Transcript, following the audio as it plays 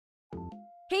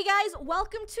Hey guys,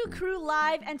 welcome to KREW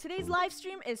Live, and today's live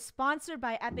stream is sponsored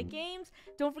by Epic Games.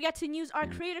 Don't forget to use our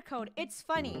creator code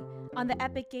ItsFunneh on the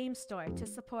Epic Games Store to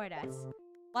support us.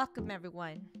 Welcome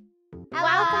everyone.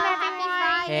 Welcome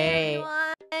everyone. Hey.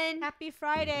 Everyone. Happy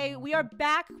Friday. We are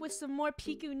back with some more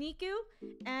Pikuniku,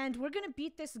 and we're gonna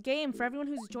beat this game. For everyone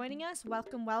who's joining us,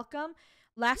 welcome, welcome.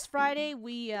 Last Friday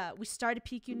we started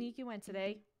Pikuniku, and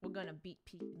today we're gonna beat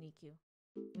Pikuniku.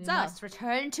 We must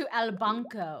return to El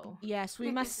Banco. Yes,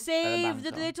 we must save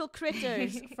the little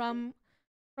critters from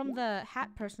the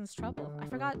hat person's trouble. I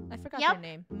forgot their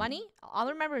name. Money? All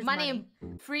I remember is money.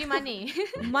 Free money.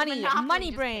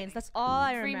 money brains. That's all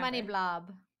I remember. Free money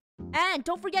blob. And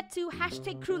don't forget to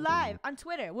hashtag KREW Live on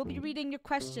Twitter. We'll be reading your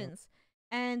questions.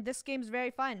 And this game's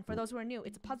very fun. For those who are new,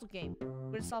 it's a puzzle game.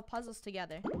 We're gonna solve puzzles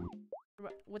together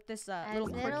with this little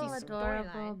quirky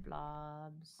storyline.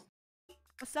 Blobs.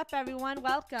 What's up, everyone?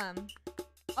 Welcome.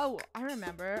 Oh, I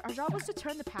remember. Our job was to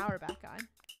turn the power back on.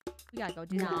 We gotta go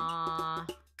do that. Nah.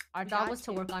 Our job was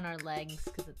to work on our legs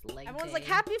because it's leg Everyone's day. like,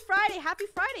 Happy Friday! Happy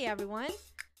Friday, everyone!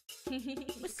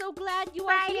 We're so glad you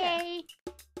are here.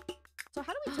 So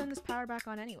how do we turn this power back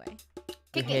on anyway?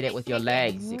 You hit it with your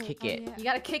legs. You kick it. Yeah. You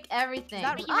gotta kick everything.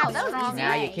 That was wrong.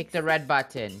 Now you kick the red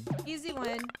button. Easy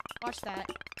win. Watch that.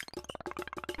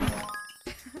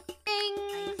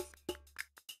 Bing.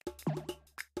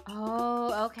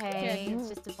 Oh, okay. Okay. It's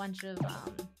just a bunch of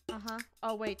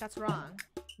Oh wait, that's wrong.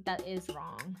 That is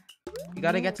wrong. You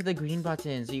gotta get to the green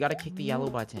button, so you gotta kick the yellow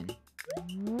button.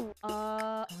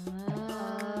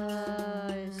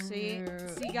 See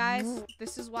guys,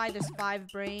 this is why there's 5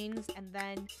 brains and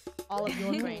then all of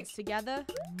your brains together.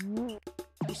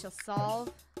 We shall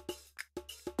solve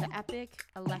the epic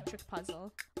electric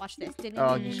puzzle. Watch this.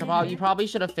 Oh, you probably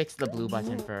should have fixed the blue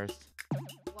button first.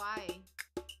 Why?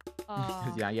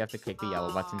 Because yeah, you have to kick the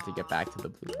yellow button to get back to the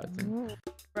blue button.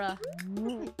 Bruh.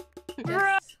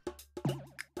 Yes.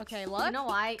 Okay, look. You know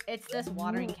why? It's this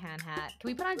watering can hat. Can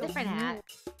we put on a different hat?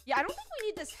 Yeah, I don't think we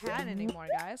need this hat anymore,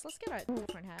 guys. Let's get a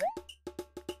different hat.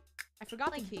 I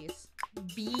forgot the keys.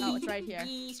 Oh, it's right here.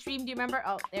 Stream, do you remember?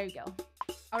 Oh, there you go.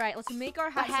 All right, let's make our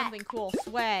hat something cool.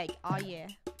 Swag. Oh, yeah.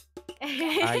 Oh,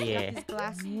 yeah. Got these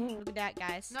glasses. Look at that,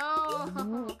 guys.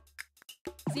 No.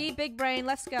 See, big brain.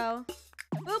 Let's go.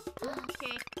 Boop.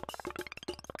 Okay.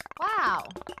 Wow.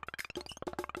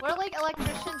 We're like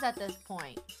electricians at this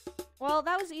point. Well,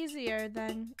 that was easier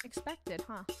than expected,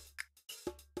 huh?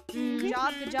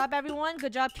 Good job, everyone.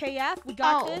 Good job, KF. We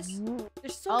got this.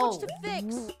 There's so much to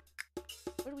fix.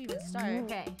 Where do we even start?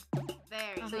 Okay.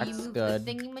 There. So That's you move good.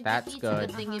 the thingy-majiggy That's good.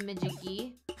 to the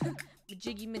thingy-majiggy.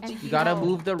 Majiggy. You gotta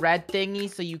move the red thingy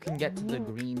so you can get to the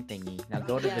green thingy. Now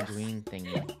go to the green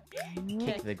thingy.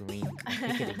 Kick the green.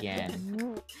 Kick it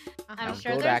again. I'm Now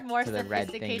sure go there's back more to the red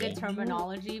sophisticated thingy.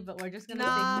 terminology, but we're just gonna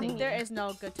say thingy. There is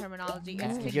no good terminology.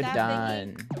 It's kick You're that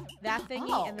done. thingy, that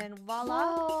thingy, and then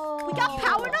voila. Whoa. We got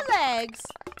power in our legs.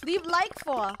 Leave like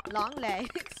for long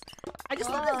legs. I just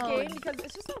love this game because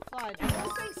it's just so fun.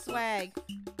 Everyone's saying swag.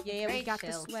 Yeah, we got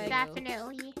the swag.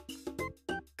 Definitely.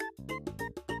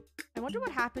 I wonder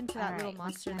what happened to that little Alright,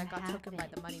 monster that got taken by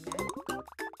the money man.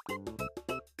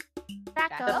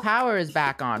 The power is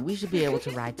back on. We should be able to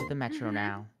ride to the metro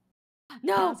now.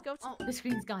 No. Let's go. The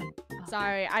screen's gone. Oh.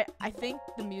 Sorry, I think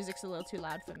the music's a little too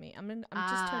loud for me. I'm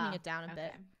just turning it down a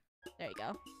bit. There you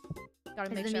go. Gotta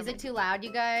make Is the sure music too loud,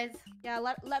 you guys? Yeah,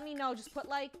 let me know. Just put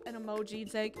like an emoji and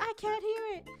say I can't hear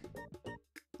it.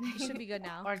 It should be good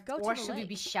now. Or go to the should we lake.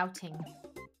 be shouting?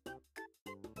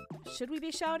 Should we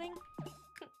be shouting?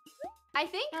 I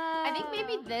think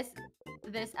maybe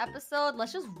this episode,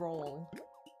 let's just roll.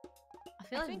 I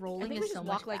feel like rolling is so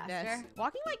much like faster. this.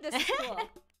 Walking like this is cool.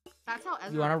 That's how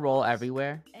Ezra You wanna roll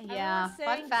everywhere? Yeah, Everyone's saying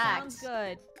fun fact. Sounds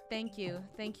good. Thank you.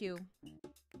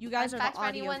 You guys Fun are fact the for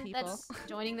audio anyone people. that's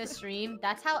joining the stream,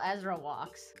 that's how Ezra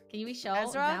walks. Can we show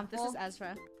Ezra? example? This is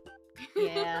Ezra.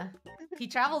 Yeah. He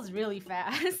travels really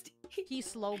fast. He's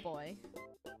slow boy.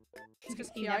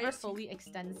 He never fully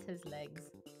extends his legs.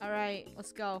 All right,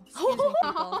 let's go. Excuse me,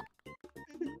 people.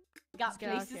 Got get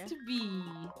out of places to be.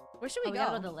 Where should we We go?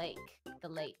 gotta go to the lake. The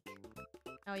lake.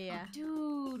 Oh yeah.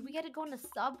 Dude, we gotta go on the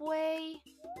subway.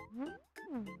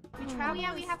 We travel yeah,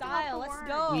 in we have to style. walk to Let's work.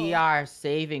 go. We are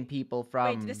saving people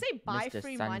from Wait, did it say buy Mr.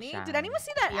 free money? Sunshine. Did anyone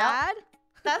see that Yep. ad?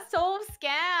 That's so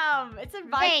scam. It's a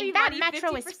buy free that money,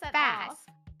 metro is 50% fast. off.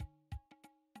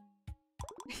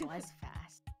 It was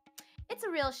fast. It's a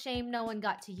real shame no one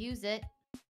got to use it.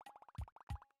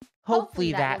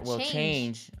 Hopefully that will change.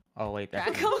 change. Oh wait,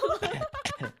 that's Draco.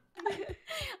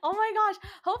 Oh my gosh.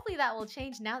 Hopefully that will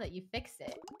change now that you fix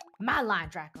it. My line,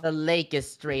 Draco. the lake is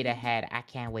straight ahead. I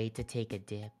can't wait to take a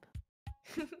dip.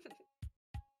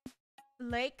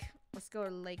 Lake. Let's go to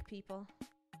lake, people.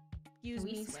 Excuse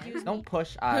me. Excuse me. Don't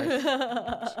push us.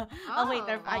 Oh wait,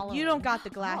 they're You don't got the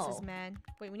glasses, Oh. man.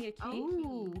 Wait, we need a key.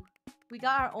 Ooh, we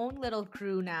got our own little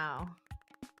crew now.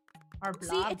 Our See,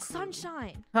 blob it's crew.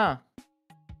 sunshine. Huh.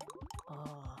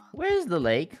 Oh. Where's the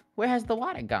lake? Where has the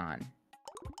water gone?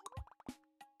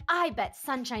 I bet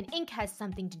Sunshine Ink has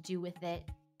something to do with it.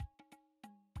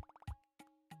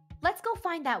 Let's go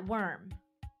find that worm.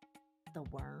 The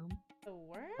worm? The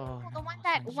worm? Oh, The no, one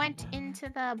that sunshine. went into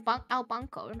the El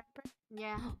Bunko, remember?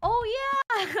 Yeah. Oh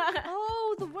yeah.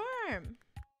 Oh, the worm.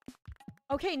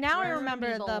 Okay, now I remember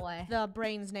Wormy boy. the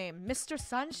brain's name. Mr.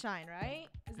 Sunshine, right?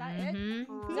 Is that it?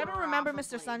 Mhm. Does everyone remember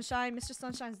Mr. Sunshine? Mr.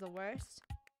 Sunshine's the worst.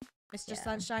 Mr. Yeah.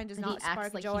 Sunshine does He not acts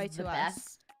spark like joy he's to the us.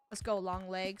 best. Let's go, long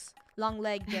legs. Long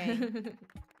leg gang.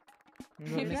 Well,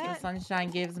 Mr. that- Sunshine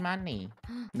gives money.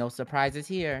 No surprises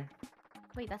here.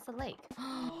 Wait, that's the lake.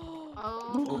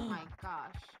 Oh my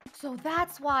gosh. So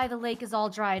that's why the lake is all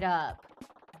dried up.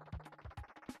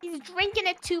 He's drinking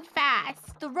it too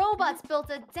fast. The robots built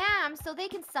a dam so they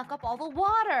can suck up all the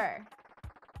water.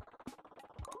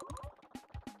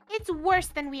 It's worse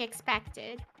than we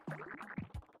expected.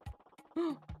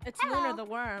 It's Hello. Lunar the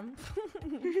worm.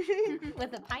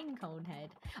 With a pine cone head.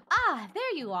 Ah,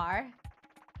 there you are.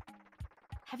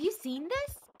 Have you seen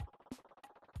this?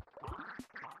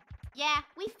 Yeah,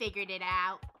 we figured it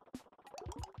out.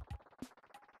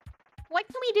 What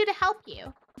can we do to help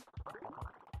you?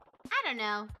 I don't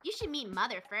know. You should meet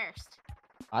Mother first.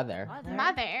 Mother.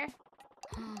 Mother.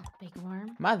 Big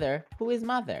worm. Mother? Who is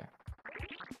Mother?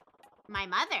 My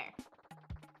mother.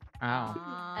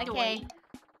 Oh. Okay.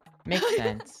 Makes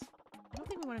sense. I don't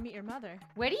think we want to meet your mother.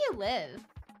 Where do you live?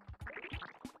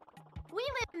 We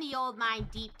live in the old mine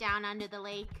deep down under the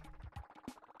lake.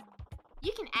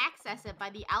 You can access it by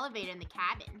the elevator in the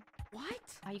cabin. What?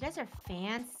 Oh, you guys are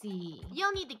fancy.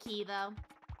 You'll need the key, though.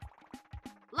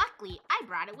 Luckily, I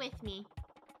brought it with me.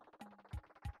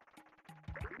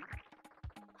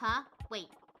 Huh? Wait.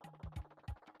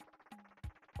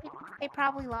 They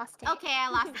probably lost it. Okay, I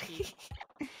lost the key.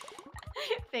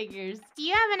 Figures. Do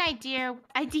you have an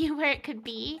idea where it could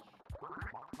be?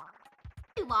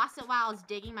 I lost it while I was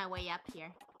digging my way up here.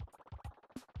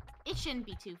 It shouldn't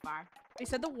be too far. They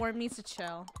said the worm needs to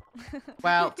chill.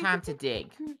 Well, time to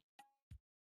dig.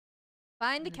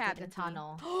 Find the Dig cabin. a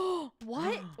tunnel.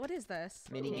 What? What is this?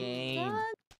 Mini game.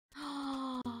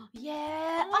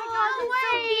 Yeah.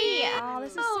 Oh,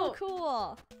 this is so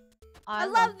cool. I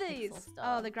love these.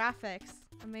 Oh, the graphics.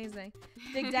 Amazing.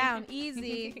 Dig down.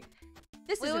 Easy.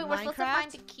 This Wait, isn't we're supposed to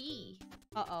find Minecraft. the key.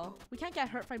 Uh-oh. We can't get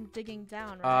hurt from digging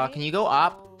down, right? Can you go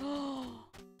up?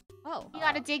 Oh. You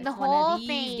gotta dig the It's one of whole these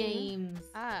thing. games.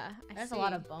 Ah, I There's see. a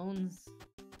lot of bones.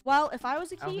 Well, if I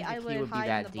was a I don't key, think the I key would would be hide in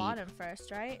that the deep. bottom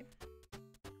first, right?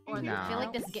 Or No. I feel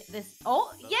like this.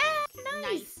 Oh, yeah,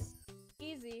 nice. Nice.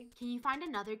 Easy. Can you find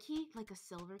another key? Like a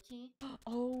silver key?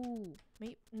 Oh.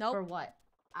 Maybe. For Nope. what?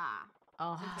 Ah.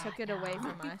 Oh, They took it away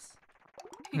from us.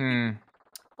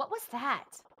 What was that?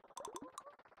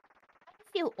 I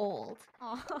feel old.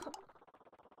 Oh.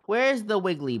 Where's the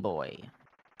Wiggly Boy?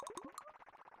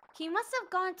 He must have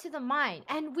gone to the mine,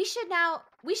 and we should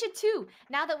too.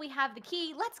 Now that we have the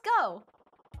key, let's go.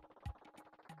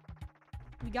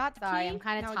 We got the Sorry, key. I'm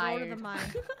kinda now we go to the tired.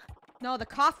 mine. No, the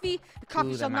coffee. The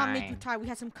coffee the shall not make you mine. tired. We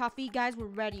had some coffee, guys. We're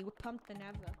ready. We're pumped than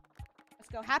ever. Let's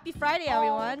go. Happy Friday,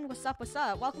 everyone. What's up? What's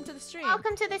up? Welcome to the stream.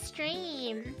 Welcome to the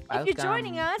stream. If you're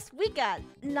joining us, we got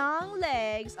long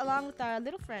legs along with our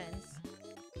little friends.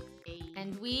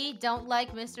 And we don't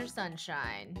like Mr.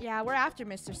 Sunshine. Yeah, we're after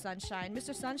Mr. Sunshine.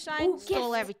 Mr. Sunshine Ooh,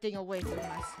 stole gift. everything away from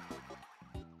us.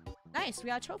 Nice, we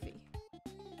got a trophy.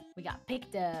 We got Big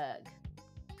Doug.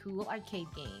 Cool arcade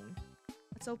game.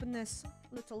 Let's open this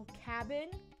little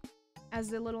cabin, as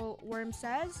the little worm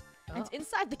says. And Oh.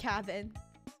 inside the cabin,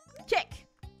 kick.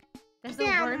 There's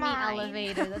They're a wormy mine.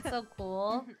 elevator. That's so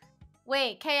cool.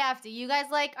 Wait, KF, do you guys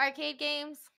like arcade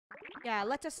games? Yeah,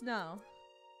 let us know.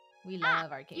 We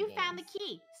love arcade You games. found the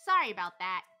key. Sorry about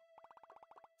that.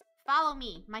 Follow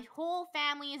me. My whole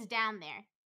family is down there.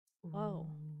 Whoa.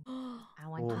 I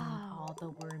want to Ooh. eat all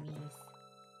the wormies.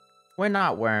 We're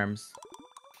not worms.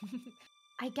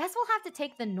 I guess we'll have to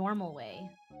take the normal way.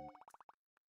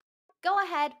 Go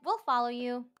ahead, we'll follow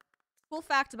you. Cool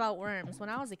fact about worms. When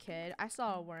I was a kid, I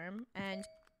saw a worm and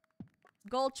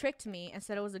Gold tricked me and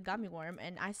said it was a gummy worm.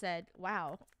 And I said,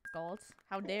 wow, Gold,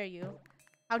 how dare you?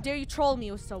 How dare you troll me?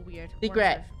 It was so weird. Worms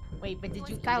Secret. are- Wait, but did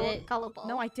you eat Gullible. it? Gullible.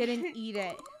 No, I didn't eat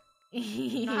it.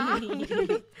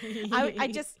 I I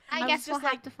just, I was guess we'll just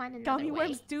like, have to find another gummy way.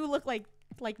 worms do look like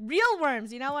real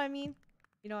worms. You know what I mean?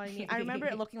 You know what I mean? I remember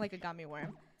it looking like a gummy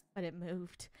worm. But it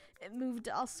moved. It moved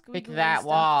all squiggly Kick and that stuff,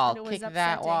 wall. and it was Kick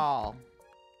that upsetting. wall.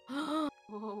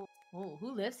 Whoa. Oh,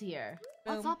 who lives here?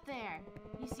 What's Boom. up there?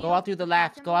 You see Go out through the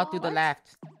left. captain Go out through the wall?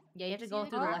 left. Yeah, you have to See go the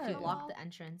through the left. You guy? block the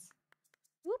entrance.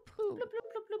 Whoop whoop. Bloop, bloop,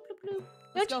 bloop, bloop, bloop, bloop.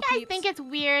 Let's Don't go, you guys peeps. think it's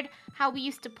weird how we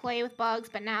used to play with bugs,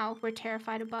 but now we're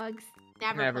terrified of bugs?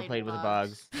 Never played with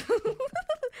bugs.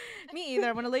 Me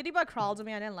either. When a ladybug crawled to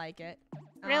me, I didn't like it.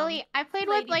 Really? I played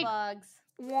with like Ladybugs.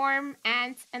 worm,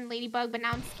 ants, and ladybug, but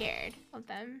now I'm scared of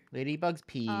them. Ladybugs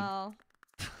pee. Oh.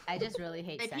 I just really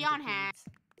hate They pee on centipedes.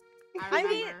 I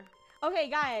mean- remember. Okay,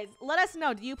 guys, let us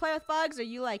know. Do you play with bugs, or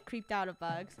you like creeped out of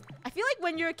bugs? I feel like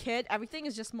when you're a kid, everything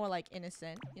is just more like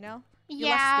innocent. You know? You're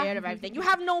less Yeah. scared of everything. You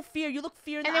have no fear. You look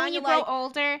fear in And the then eye. when you You're grow like,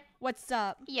 older, what's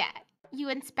up? yeah, you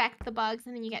inspect the bugs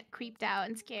and then you get creeped out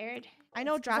and scared. I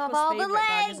know It's 'cause of Draco's all the favorite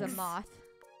bug is a legs. moth.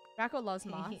 Draco loves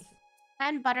moths.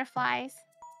 And butterflies.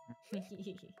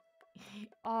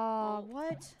 Oh,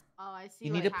 what? Oh, I see.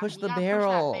 You what need to happened. push You the gotta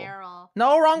barrel. Push that barrel.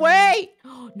 No, wrong way!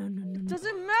 No, no, no, no.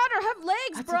 Doesn't matter. Have legs,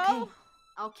 That's bro. okay.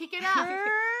 Oh, kick it up.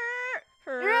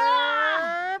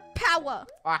 Power.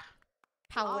 Ah.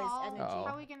 Power is Oh, energy. Oh.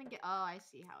 how are we gonna get? Oh, I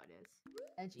see how it is.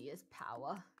 Energy is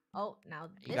power. Oh, now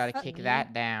You this gotta kick thingy.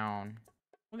 that down.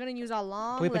 We're gonna use our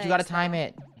long Wait, but you gotta legs, time though.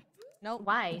 it. Nope.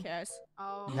 Why? Who cares?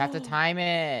 Oh. You have to time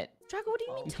it. Draco, what do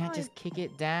you mean You time? can't just kick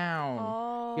it down.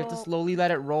 Oh. You have to slowly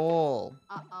let it roll.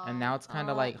 Uh-oh. And now it's kind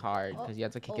of Oh. like hard because you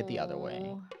have to kick it the other way.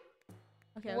 Oh.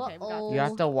 Okay, okay, we got Uh-oh. this. You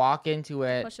have to walk into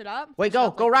it. Push it up. Wait, push it go,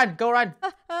 up go like run, go run.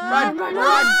 that. Run, run,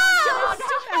 run. No,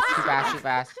 Too fast, too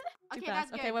fast. Too Okay,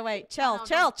 fast. that's Okay, good. wait. Chill, no,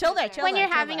 chill, don't chill put there, it chill When there. you're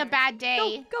chill having there. a bad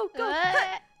day. Go, go, go.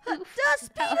 Uh, The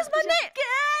speed is my name.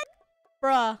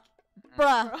 Bruh.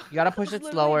 Bruh. You gotta push it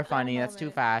Literally slower, at that Funny. That's too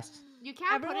moment. fast. You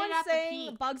can't put it Everyone's at the saying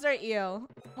peak. bugs are ew.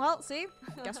 Well, see?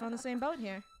 Guess we're on the same boat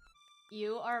here.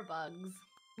 You are bugs.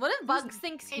 What if bugs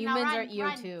think Hey, now humans are run, ew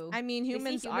run. too? I mean, see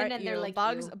humans human are and they're ew. like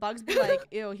bugs, ew. bugs be like,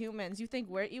 ew, humans. You think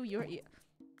we're ew? You're ew.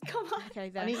 Come on. Okay,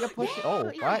 then. Funny, you push it. Oh,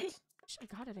 what? I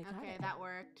got it, I got Okay, it. that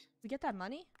worked. We get that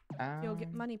money? Yo,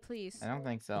 get money, please. I don't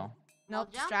think so. Wall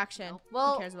Nope, jump? distraction. Nope.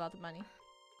 Well- Who cares about the money?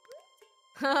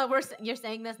 You're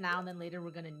saying this now, and then later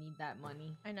we're gonna need that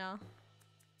money. I know.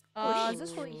 Is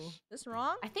this Ooh. this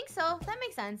wrong? I think so. That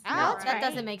makes sense. Ah, No, that's that right.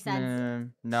 doesn't make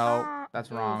sense. No,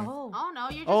 that's wrong. Oh. Oh no,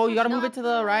 you're just. Oh, you gotta pushing move up it to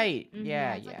the right. Mhm.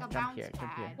 Yeah, It's like yeah. a Jump bounce here,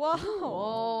 jump here. pad. Whoa.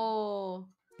 Whoa.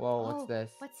 Whoa, what's Oh,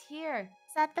 this? What's here?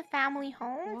 Is that the family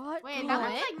home? What? Wait, the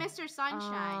that heck? looks like Mr.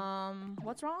 Sunshine.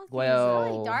 What's wrong? with Well, these,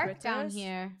 Really Oh. dark down critters?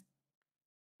 here.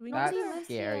 Do we That's use Nobody their, lives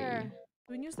scary. here.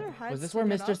 do we use their heads? Was this to where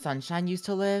get Mr. up? Sunshine used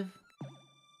to live?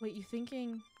 Wait, you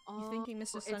thinking Mr.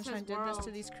 it's his Sunshine did this to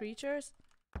world. these creatures?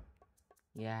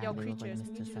 Yeah, Yo, they look like creatures,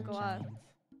 we need Mr. you to go up. Sunshines.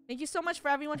 Thank you so much for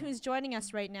everyone who's joining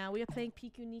us right now. We are playing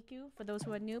Pikuniku. For those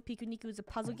who are new, Pikuniku is a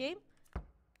puzzle game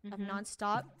of Mhm.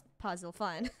 non-stop puzzle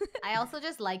fun. I also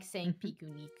just like saying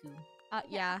Pikuniku.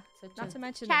 Yeah. Such Not a- to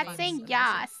mention the Chat game's saying amazing.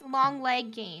 yas. Long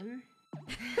leg game.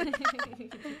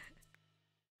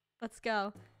 Let's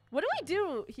go. What do we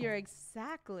do here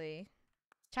exactly?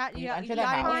 Chat, You you got, enter you the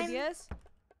got any house. ideas?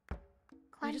 We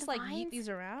Climb just the like yeet vines? these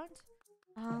around?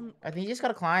 I think you just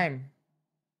gotta climb.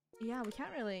 Yeah, we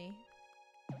can't really.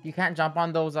 You can't jump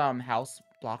on those house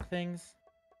block things.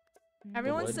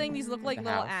 Everyone's wood. saying these look like The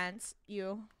little house. ants.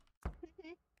 You.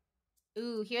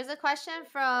 Ooh, here's a question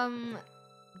from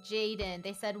Jaden.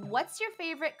 They said, "What's your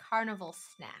favorite carnival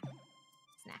snack?"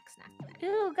 Snack.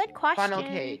 Ooh, good question. Funnel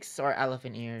cakes or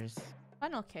elephant ears.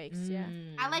 Funnel cakes, yeah.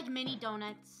 Mm. I like mini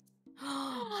donuts.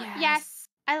 Yes,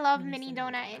 I love Mini mini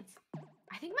donuts. donuts.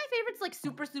 I think my favorite's like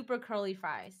super curly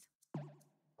fries.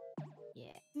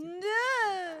 Yeah.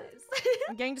 No.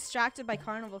 I'm getting distracted by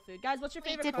carnival food. Guys, what's your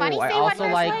Wait, favorite did Oh, Funny carnival I say what also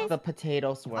hers like was? the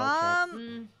potato swirl chips.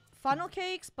 Mm, funnel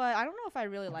cakes, but I don't know if I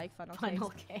really like funnel funnel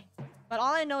cakes. cake. But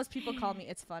all I know is people call me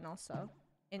It's Funnel, so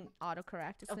in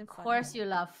autocorrect, it's Of in funnel. course you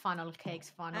love funnel cakes,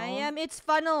 funnel. I am It's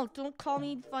Funnel. Don't call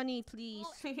me funny, please.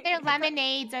 Their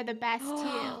lemonades are the best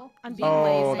too. I'm being Oh,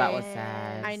 lazy. that was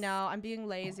sad. I know. I'm being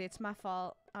lazy. It's my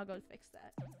fault. I'll go fix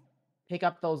that. Pick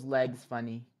up those legs,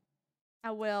 Funny. I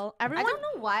will. I Everyone. don't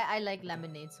know why I like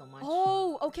lemonade so much.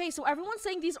 Oh, okay. So everyone's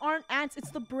saying these aren't ants.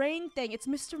 It's the brain thing. It's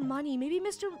Mr. Money. Maybe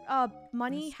Mr.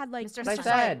 Money had like. Mr. As I Sunshine.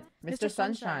 said, Mr.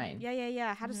 Sunshine.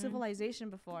 Yeah. Had a Mhm. civilization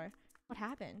before. What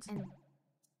happened?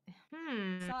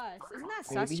 And Sus. Isn't that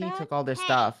sus, Maybe he chat? took all their Hey,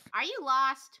 stuff. Are you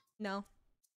lost? No.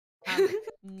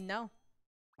 No.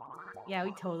 Yeah,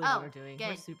 we totally know Oh, what we're doing. We're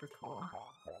good. super cool.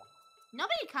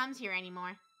 Nobody comes here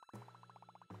anymore.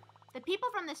 The people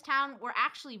from this town were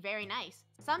actually very nice.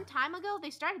 Some time ago, they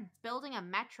started building a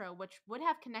metro which would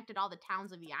have connected all the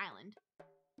towns of the island.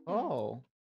 Oh.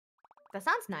 That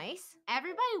sounds nice.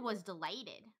 Everybody was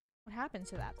delighted. What happened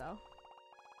to that though?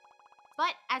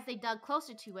 But as they dug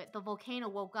closer to it, the volcano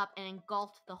woke up and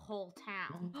engulfed the whole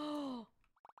town.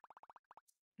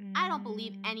 I don't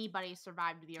believe anybody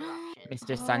survived the eruption.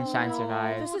 Mr. Sunshine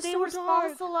survived. This is they so were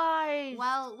dark. fossilized.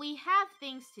 Well, we have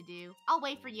things to do. I'll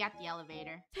wait for you at the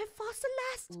elevator. They're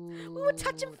fossilized. Ooh, We were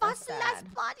touching that's fossilized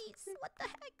sad. bodies. What the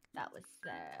heck? That was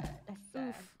sad. That's sad.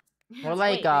 Oof. More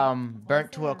like wait,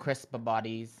 burnt to a that? crisp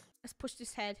bodies. Let's push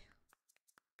this head.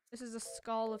 This is a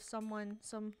skull of someone.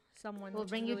 Someone. We'll which is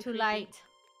bring you really to creepy. light.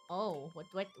 Oh, what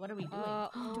are we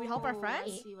doing? Do we help our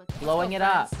friends? Let's see what's Blowing it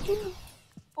up.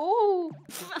 Oh.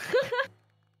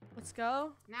 Let's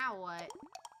go. Now what?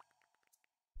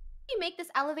 You make this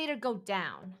elevator go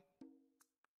down.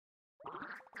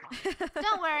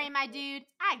 Don't worry, my dude.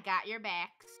 I got your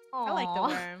backs. I like the Aw.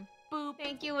 worm. Boop.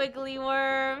 Thank you, Wiggly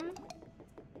Worm.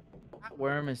 That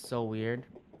worm is so weird.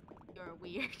 You're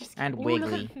weird. And Ooh, look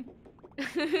wiggly.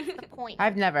 The point.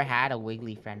 I've never had a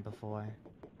wiggly friend before.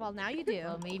 Well, now you do.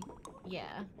 Well, maybe.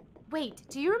 Yeah. Wait,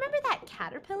 do you remember that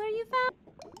caterpillar you found?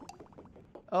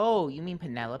 Oh, you mean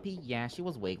Penelope? Yeah, she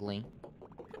was wiggly.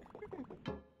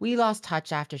 We lost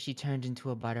touch after she turned into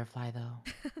a butterfly,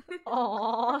 though.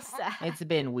 Oh, sad. It's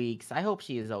been weeks. I hope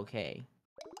she is okay.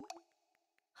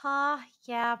 Huh?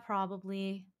 Yeah,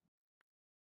 probably.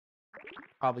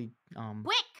 Probably,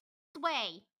 Quick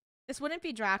way. This wouldn't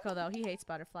be Draco though. He hates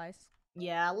butterflies.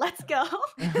 Yeah, let's go.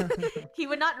 He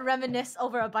would not reminisce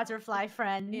over a butterfly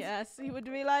friend. Yes, he would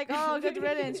be like, "Oh, good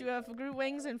riddance. You have grew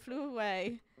wings and flew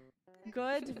away.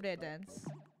 Good riddance."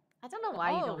 I don't know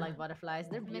why you Oh. don't like butterflies.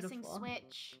 They're beautiful. Missing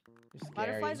switch. They're scary.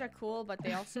 Butterflies are cool, but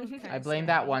they also. I blame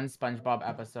that one SpongeBob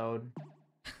episode.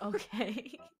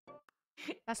 Okay.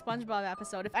 That SpongeBob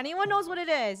episode. If anyone knows what it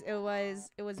is, it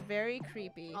was very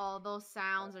creepy. Oh, those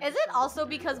sounds. Are Is just it so also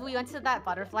creepy. because we went to that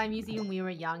butterfly museum when we were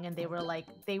young and they were like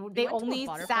they went to a only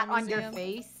butterfly sat on your museum?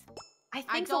 face? I I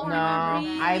think so. don't when No, we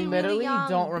were remember that. I really, literally really young.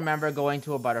 don't remember going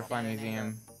to a butterfly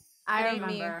museum. I It ain't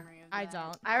me. remember. I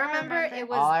don't. I remember it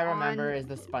was All I remember on is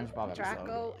the SpongeBob episode.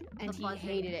 Draco and The he buzzing.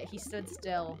 hated it. He stood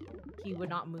still. He would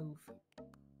not move.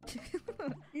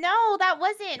 No, that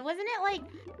wasn't. Wasn't it like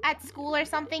at school or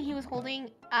something? He was holding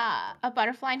a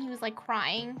butterfly and he was like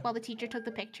crying while the teacher took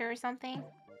the picture or something.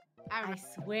 I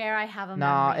swear I have a No,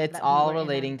 memory it's that we all were in a-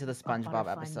 relating to the SpongeBob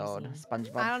butterfly episode. museum.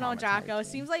 SpongeBob. I don't know, traumatized Draco. It me.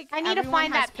 seems like I need to everyone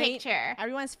find has that faint- picture.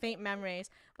 Everyone's faint memories,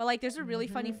 but like, there's a really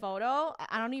funny photo.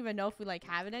 I don't even know if we like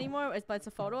have it anymore. But it's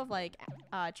a photo of like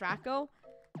Draco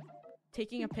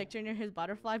taking a picture near his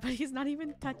butterfly, but he's not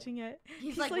even touching it.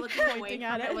 He's like looking away pointing from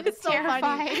at it it. with It's his so funny.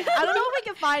 Terrified. I don't know if we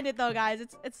can find it though, guys.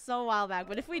 It's so a while back,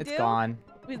 but if we It's do, gone.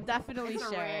 we'll definitely It's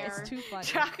share it. rare. It's too funny.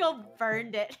 Draco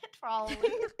burned it, probably.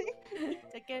 He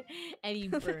took it and he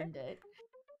burned it.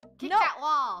 Kick No. that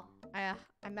wall. I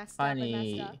messed up. I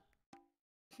Funny. messed up.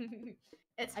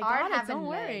 It's I hard got it. having Don't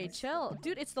worry. legs. Chill,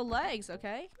 dude. It's the legs,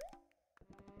 okay?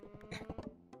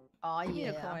 Oh I need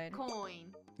a yeah. coin.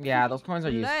 Coin. Yeah, those coins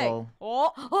are Leg. useful.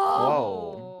 Oh.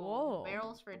 Whoa. Whoa.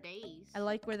 Barrels for days. I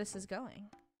like where this is going.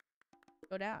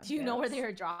 Go down. Do you know where barrels. they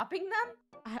are dropping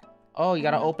them? Oh, you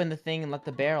gotta Mhm. open the thing and let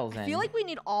the barrels in. I feel like we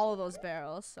need all of those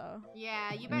barrels, so.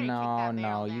 Yeah, you better kick No, that no,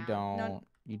 barrel you down. don't.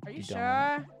 Are you don't.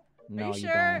 sure? No, Are you you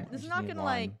sure? don't. This is You not just need gonna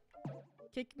like one.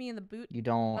 kick me in the boot. You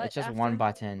don't. butt It's just after? one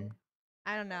button.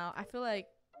 I don't know. I feel like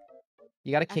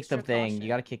You gotta kick the Extra thing. caution. You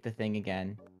gotta kick the thing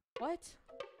again. what?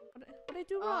 What did I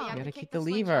do Oh, wrong? yeah, You gotta kick kick the the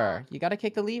switch lever. up. You gotta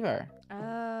kick the lever.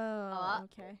 Oh,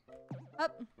 okay.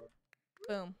 Up.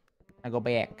 Boom. I go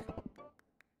back.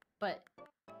 But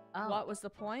oh. What was the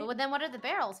point? But then what are the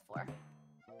barrels for?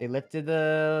 They lifted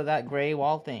that gray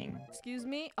wall thing. Excuse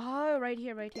me? Oh, right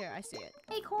here, right here. I see it.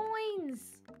 Hey,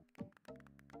 coins.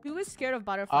 Who is scared of Oh,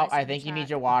 butterflies? I in the think you need chat?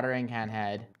 your watering can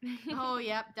head. Oh,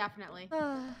 yep, definitely.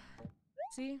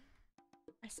 See?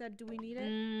 I said, do we need it?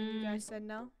 And Mm. you guys said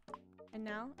no. And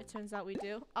now it turns out we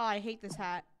do. Oh, I hate this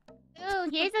hat. Ooh,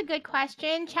 here's a good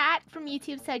question. Chat from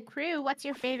YouTube said, "Crew, what's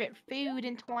your favorite food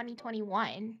in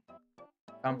 2021?"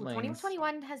 Dumplings.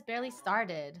 2021 has barely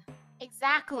started.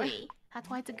 Exactly. That's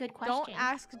why it's a good question. Don't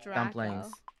ask Draco.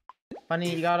 Dumplings.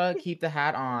 Funny, you gotta keep the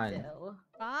hat on. Still.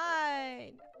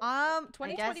 Fine.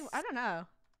 2020. guess- I don't know.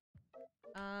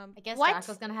 I guess What?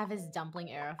 Draco's gonna have his dumpling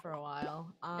era for a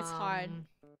while. It's hard.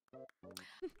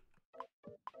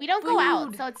 We don't go out,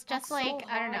 Food. so it's just That's so like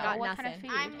I don't hard. know I got what kind of nothing.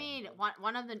 food. I mean,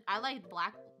 one of the. I like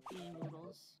black bean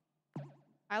noodles.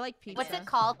 I like pizza. What's it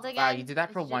called again? Wow, you did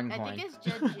that for It's one I coin. think it's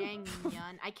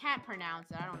jjajangmyeon. I can't pronounce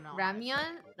it. I don't know.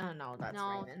 Ramyun? Oh no, that's No.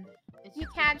 ramen. It's You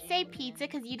just can't say jjajangmyeon. pizza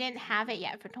because you didn't have it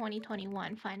yet for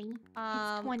 2021. Funny. It's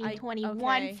I-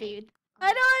 2021 okay. food.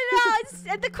 I don't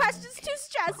know. The question's too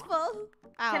stressful.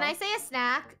 Ow. Can I say a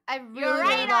snack? I really, You're right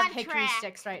really love on hickory track.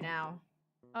 sticks right now.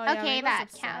 Oh, yeah, Okay, Rainbow's that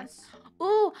obsessed. counts.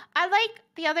 Ooh, I like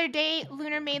the other day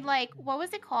Lunar made like, what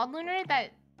was it called, Lunar?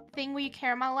 That thing where you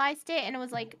caramelized it and it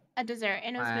was like a dessert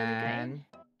and it was really good.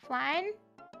 Flan?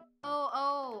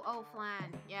 Oh,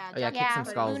 flan. Yeah. Oh, yeah, Jack kick Yeah, some put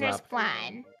it skulls in Lunar's up.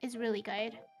 flan is really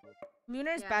good.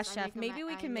 Lunar's Yes, best I chef. make a Maybe ma-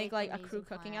 we I can make make like a crew amazing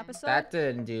cooking flan. episode That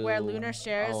didn't do. where Lunar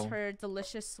shares Oh. her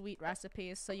delicious sweet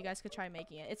recipes, so you guys could try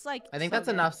making it. It's like I think so that's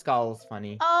good. enough skulls,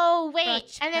 funny. Oh,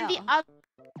 wait. And then the chill. other,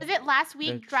 was it last The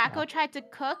week Draco chill. tried to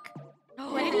cook?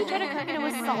 What did he try to cook and it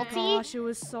was Oh my salty? gosh, it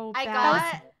was so I bad.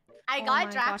 got Oh my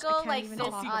gosh, I Draco can't like even this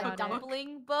talk about it.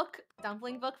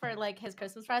 dumpling book for like his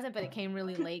Christmas present, but it came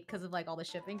really late because of like all the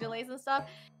shipping delays and stuff.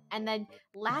 And then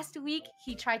last week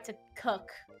he tried to cook.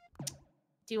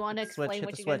 Do you want to Switch, explain hit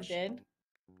what the you guys switch. did?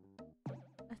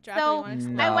 Draco, you So, wanna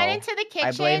explain? No. I went into the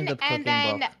I blame kitchen the and cooking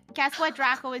then book. guess what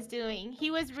Draco was doing?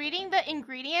 He was reading the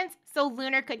ingredients so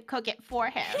Lunar could cook it for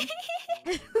him.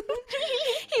 He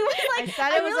was I like,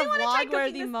 said it was really a wanna try cooking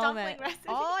vlog-worthy this moment. dumpling recipe.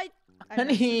 Oh, I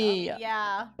messed it Honey. up.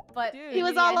 Yeah, but Dude, He was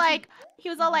in the all end, like,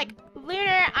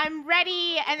 Lunar, I'm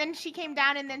ready. And then she came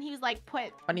down and then he was like,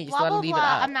 put Funny, you blah, still blah, gotta leave it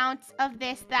blah up. amounts of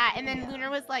this, that. And then Lunar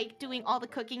was like doing all the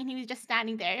cooking and he was just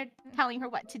standing there telling her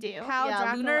what to do. How Yeah,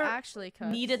 Draco Lunar actually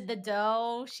cooks. kneaded the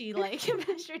dough. She like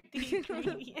measured the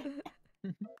ingredients.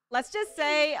 Let's just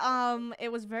say,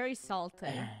 it was very salty.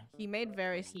 He made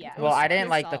very. Yeah. it Well, was I didn't pure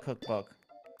like the salt. cookbook.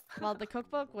 Well, the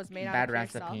cookbook was made out Bad of pure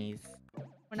salt. recipes.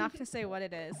 We're not gonna say what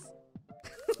it is.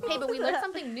 Hey, but we learned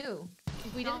something new.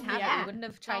 If we didn't have it, Yeah. we wouldn't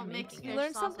have tried Don't mix making You it. Fish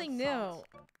learned sauce with something new.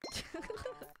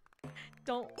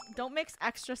 salt. don't mix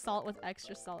extra salt with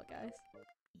extra salt, guys.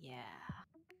 Yeah.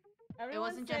 It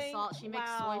Everyone's wasn't just saying, salt. She mixed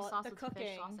wow, soy sauce the with cooking.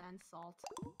 fish sauce and salt.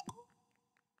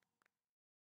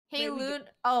 Hey, Wait, we Loon.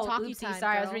 Oh, talkie oopsie. time,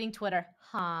 Sorry, I was girl. reading Twitter.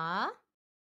 Huh?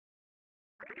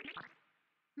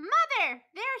 Mother,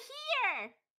 they're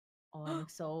here. Oh, I'm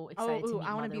so Oh, excited to ooh, meet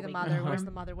I want to be the Wake mother. up. Where's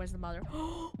the mother? Where's the mother?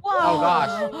 Whoa! Oh, gosh.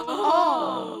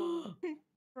 Oh,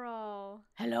 bro.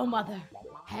 Hello, mother.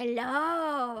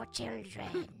 Hello,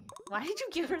 children. Why did you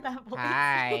give her that voice?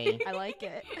 Hi. I like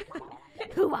it.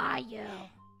 Who are you?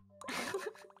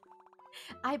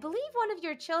 I believe one of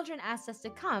your children asked us to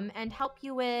come and help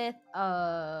you with,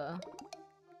 A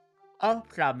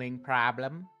plumbing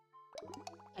problem.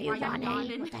 Are you Are you yawning?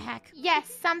 yawning? What the heck? Yes,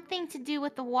 something to do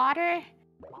with the water.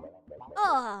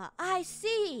 Oh, I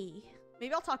see.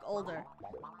 Maybe I'll talk older.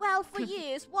 Well, for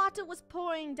years, water was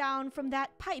pouring down from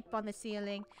that pipe on the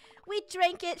ceiling. We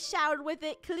drank it, showered with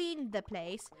it, cleaned the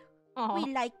place.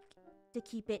 We like to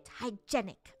keep it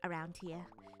hygienic around here.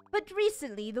 But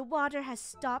recently, the water has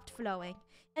stopped flowing,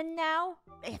 and now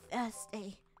we're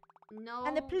thirsty. No.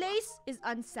 And the place is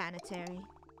unsanitary.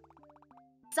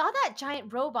 Saw that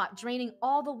giant robot draining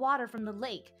all the water from the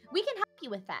lake. We can help you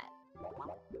with that.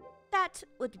 That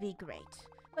would be great.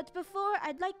 But before,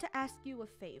 I'd like to ask you a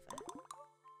favor.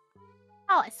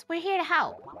 Alice, we're here to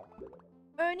help.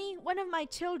 Ernie, one of my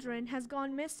children has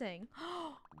gone missing.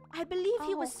 I believe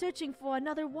he was searching for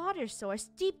another water source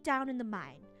deep down in the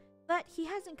mine, but he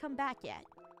hasn't come back yet.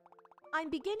 I'm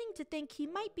beginning to think he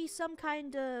might be in some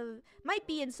kind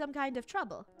of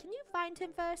trouble. Can you find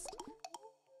him first?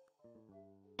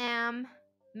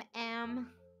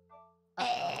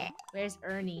 Where's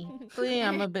Ernie? Actually,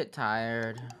 I'm a bit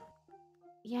tired.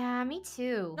 Yeah, me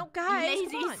too. No, guys, You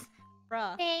come on. lazies.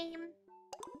 Bruh. Same.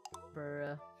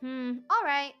 Bruh. All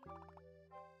right.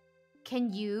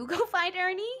 Can you go find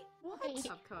Ernie? What?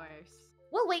 Of course.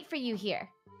 We'll wait for you here.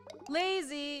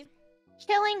 Lazy.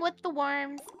 Chilling with the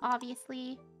worms,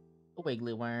 obviously.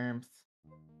 Wiggly worms.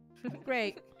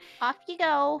 Great. Off you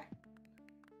go.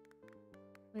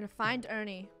 We're gonna find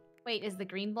Ernie. Wait, is the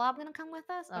green blob gonna come with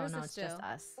us? What Oh is no, this it's just do?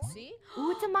 us. See?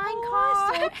 Ooh, it's a mine Oh,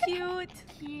 car. so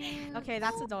cute. Okay,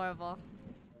 that's adorable.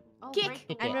 Oh, Kick. break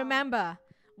the And And wall. remember,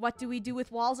 what do we do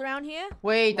with walls around here?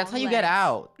 Wait, that's how Long you get legs.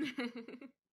 out.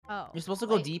 Oh. You're supposed to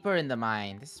go Wait. deeper in the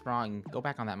mine. This is wrong. Go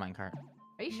back on that minecart.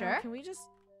 Are you No, sure? Can we just...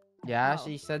 Yeah, Oh.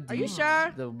 she said Are you deep-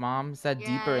 sure? The mom said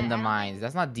Yeah, deeper in the I don't mines. think-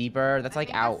 That's not deeper. That's I like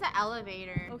think out. That's the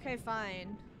elevator. Okay,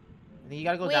 fine. I think you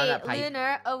gotta go Wait, down that pipe.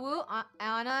 Lunar, Awu,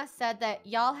 Anna said that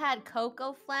y'all had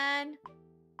cocoa flan.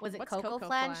 Was it What's cocoa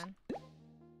flan?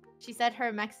 She said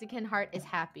her Mexican heart is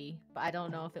happy, but I don't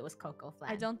know if it was cocoa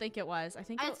flan. I don't think it was. I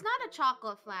think It's not a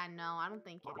chocolate flan, no. I don't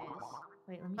think it is.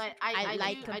 Wait, let me But check. I I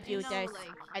like do, I do know, computers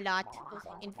like, a lot. those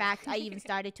ones. In fact, I even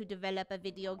started to develop a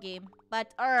video game.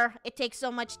 But, it takes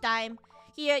so much time.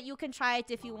 Here, you can try it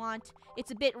if you want.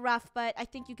 It's a bit rough, but I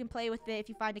think you can play with it if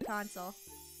you find a console.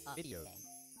 Video.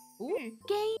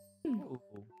 Game. Ooh.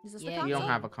 Is this Yeah, the We console? don't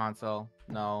have a console.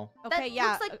 No. Okay, That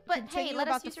yeah. looks like- but hey, continue let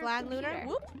us about the use your flan, Lunar. computer.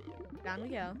 Whoop. Down we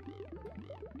go.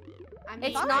 I mean,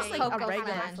 It's Thought it not was like a cocoa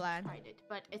regular flan. flan. Tried it,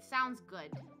 but it sounds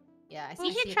good. Yeah, I see.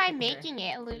 We should a try picture. making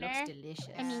it, It Lunar. looks delicious.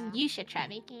 I mean, you should try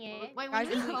making it. Wait, when Guys,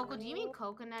 you mean if we- cocoa, do you mean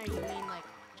coconut or you mean like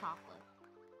chocolate?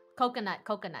 Coconut.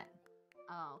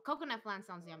 Oh, coconut flan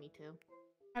sounds yummy too.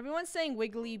 Everyone's saying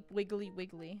wiggly, wiggly,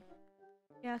 wiggly.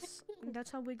 Yes,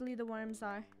 that's how wiggly the worms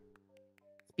are.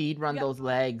 Speed run Yeah. those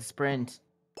legs. Sprint.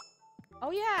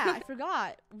 Oh yeah, I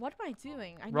forgot. What am I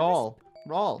doing? I never Roll.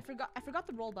 Roll. I forgot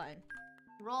the roll button.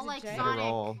 Roll Is it like Jay? Gotta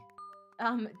Sonic. roll.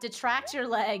 Detract your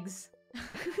legs.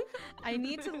 I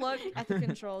need to look at the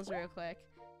controls real quick.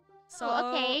 So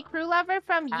Okay, Crew Lover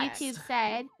from Yes. YouTube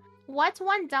said, "What's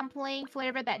one dumpling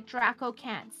flavor that Draco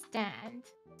can't stand?"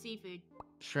 Seafood.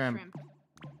 Shrimp.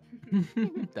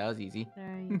 Shrimp. That was easy.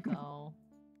 There you go.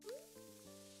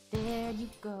 There you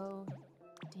go.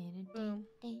 Boom.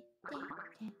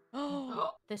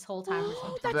 This whole time. we're Oh,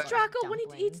 talking that's about Draco when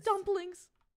he eats dumplings.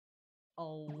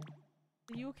 Oh.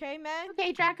 Are you okay, man?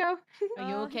 Okay, Draco. Are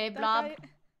you okay, that Blob?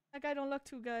 That guy don't look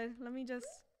too good. Let me just.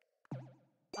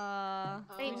 Wait,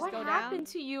 let me just what go happened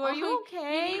to you? Are you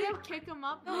okay? You need to kick him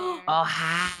up there. Oh,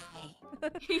 hi.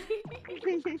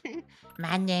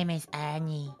 My name is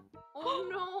Ernie. Oh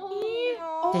no.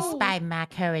 Down. Despite my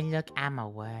current look, I'm a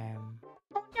worm.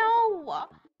 Oh no!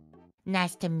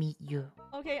 Nice to meet you.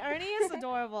 Okay, Ernie is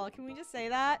adorable. Can we just say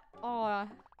that? Oh.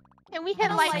 Can we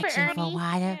hit I'm like for searching for Ernie?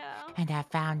 water, Yeah. and I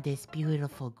found this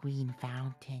beautiful green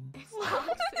fountain. Oh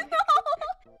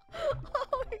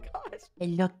my gosh. It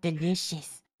looked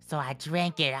delicious, so I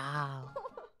drank it all.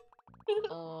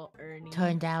 Oh, Ernie.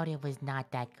 Turned out it was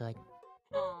not that good.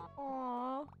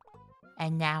 Aww.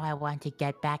 And now I want to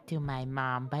get back to my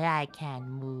mom, but I can't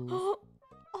move. Oh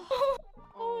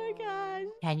my gosh.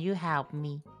 Can you help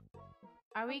me?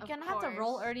 Are we Of gonna have to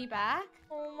roll course. Ernie back?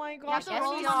 Oh my have gosh. to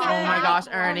roll Ernie's someone Oh dead. my back. gosh,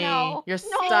 Oh, Ernie, no. you're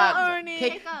No, stuck. Ernie.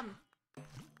 Kick. Kick him.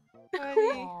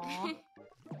 Ernie. Aw.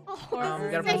 Oh, we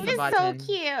this gotta is press This the is so button.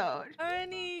 cute.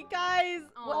 Ernie, guys.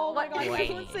 Oh my Aw. gosh. Wait.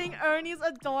 Everyone's saying Ernie's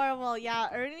adorable. Yeah,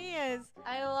 Ernie is.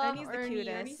 I love Ernie's the Ernie.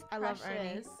 cutest. Ernie's I love Ernie.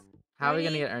 precious. How are we gonna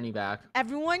Ernie- get Ernie back?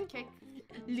 Everyone, Kick.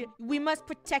 we must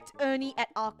protect Ernie at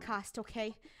all cost,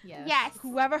 okay? Yes. Yes.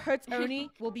 Whoever hurts Ernie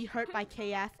will be hurt by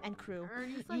KF and crew.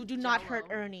 Ernie's You like do not hurt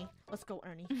Jell-O. Ernie. Let's go,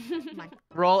 Ernie. Come on.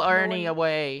 Roll Ernie one-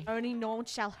 away. Ernie, no one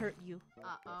shall hurt you.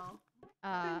 Uh-oh.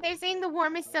 They're saying the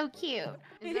worm is so cute.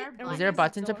 Is there a Is there a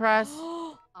button? button to press?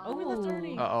 Oh, Oh, we left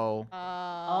Ernie. Uh-oh.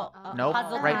 Nope,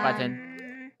 Puzzle right time.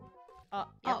 button. Uh,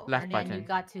 Oh, Left And then you button.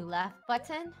 got to left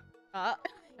button. uh,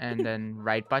 And then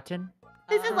right button.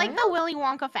 This is like the Willy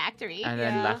Wonka factory. And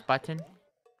then Yeah. left button.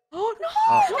 Oh no!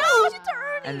 Oh. No! It's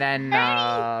Ernie! And then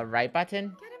right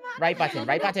button. Right button,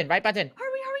 right button, right button.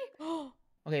 Hurry!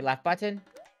 Okay, left button.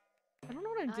 I don't know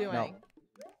what I'm doing. No.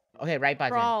 Okay, right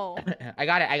button. Bro. I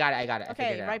got it. I figured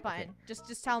Okay, it out. right button.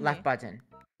 Just tell me. Left button.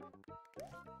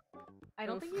 I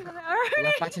don't Oof. think you're gonna Ernie.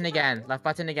 Left button again. Left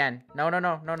button again. No,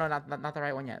 not the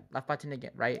right one yet. Left button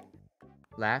again. Right.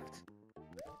 Left.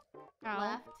 Ow.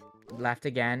 Left. Left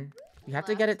again. You have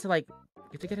to get it to like. You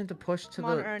have to get him to push to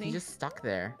Come on, the. Ernie. He's just stuck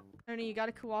there. Ernie, you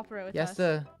gotta cooperate with He has us.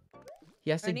 to.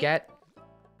 He has to Ernie? get.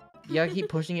 You gotta keep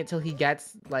pushing it till he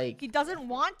gets like. He doesn't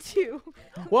want to.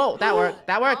 Whoa! That worked.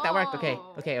 That worked. That worked. Okay.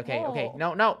 Oh. Okay.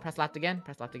 Whoa. No. Press left again.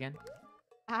 Press left again.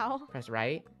 Ow. Press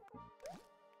right.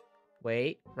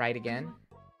 Wait. Right again.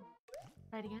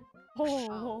 Right again.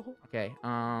 Oh. Okay.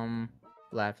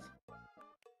 Left.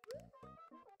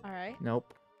 All right.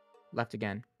 Nope. Left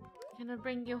again. Gonna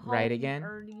bring you home. Right again.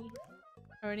 Ernie.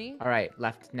 Ernie, All right.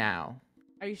 Left now.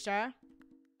 are you sure?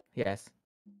 Yes.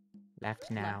 Left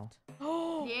now. Left.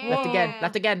 Oh. Yeah. Left again.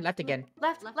 Left again. Left again.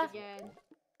 Left. Left Left. again.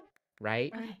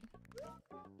 Right. Ernie.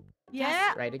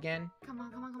 Yeah. Right again. Come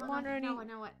on. Come on, Ernie. Now what?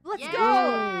 Now what? Let's yes!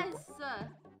 go! Yes!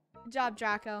 Good job,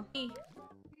 Draco. Nice.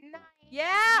 Yeah,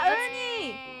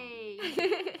 Ernie.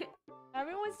 Yay!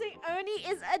 Everyone's saying Ernie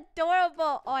is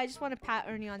adorable. Oh, I just want to pat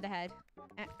Ernie on the head.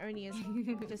 Ernie is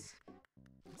just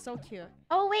so cute.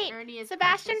 Oh wait, Ernie is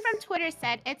Sebastian precious. from Twitter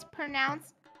said it's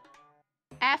pronounced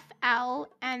FL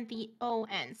and the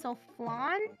ON. So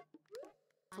flan?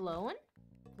 Flown?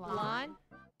 Flan.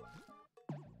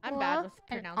 I'm bad with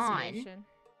and on. pronunciation.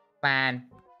 Plan.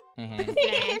 Yeah.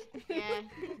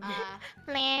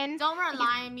 Flan. Don't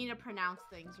rely on me to pronounce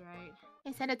things, right?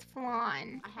 I said it's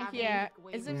flan. I have Yeah,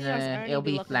 ways. isn't yours Ernie It'll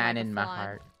be looking flan like a in my flan?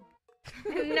 heart.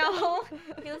 No.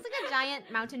 He looks like a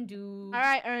giant Mountain Dew. All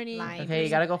right, Ernie. Lime. Okay, you here's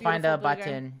gotta a go find a beautiful booger.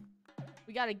 button.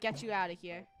 We gotta get you out of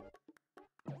here.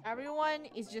 Everyone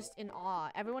is just in awe.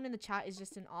 Everyone in the chat is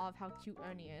just in awe of how cute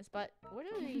Ernie is. But where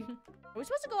do we? Are we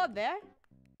supposed to go up there?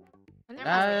 There must be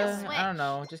a I don't switch.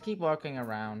 know. Just keep walking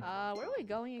around. Where are we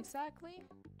going exactly?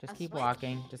 Just a keep switch?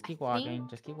 walking. Just keep walking. think-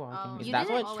 Just keep walking. Is You that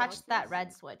didn't switch? touch that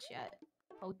red switch yet.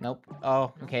 Oh, Nope.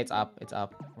 Oh, okay. It's up. It's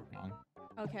up. We're wrong.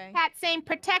 Okay. Cat saying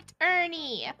protect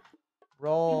Ernie. We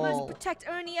Roll. must protect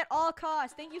Ernie at all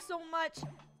costs. Thank you so much.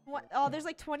 What? Oh, there's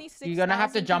like 26. You're gonna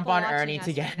have to jump on Ernie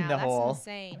to get in the hole. That's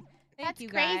insane. Thank That's you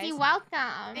crazy. guys.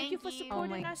 Welcome. Thank you for Thank you.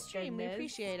 supporting Oh my our stream. We goodness.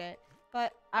 appreciate it.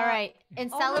 But All right, in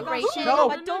oh my gosh, celebration. No.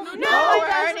 but don't no, no, no,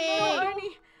 guys, Ernie. no,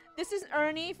 Ernie. This is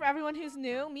Ernie for everyone who's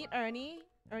new. Meet Ernie.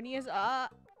 Ernie is We're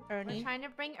Ernie. trying to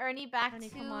bring Ernie back Ernie,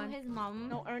 to come on. his mom.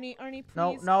 No, Ernie, please.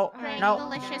 No, no, Drink no.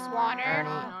 delicious water.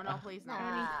 No, please no.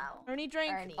 Ernie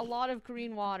drank Ernie. a lot of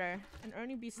green water, and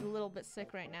Ernie be's a little bit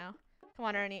sick right now. Come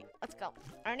on, Ernie. Let's go.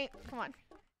 Ernie, come on.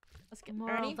 Let's get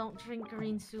Moral, Ernie. don't drink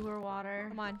green sewer water.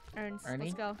 Come on, Ernst. Ernie.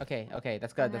 Let's go. Okay, okay.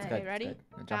 That's good. That's Okay, good. ready? That's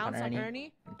good. Jump Bounce on on Ernie.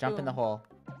 Ernie. Jump in the Boom.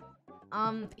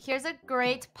 hole. Here's a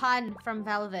great pun from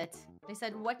Velvet. They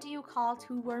said, "What do you call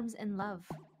two worms in love?"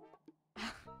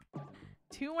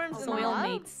 Two worms in Soil love?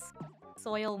 mates.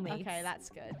 Soil mates. Okay, that's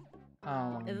good.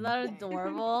 Isn't that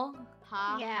adorable?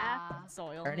 Ha Yeah. ha.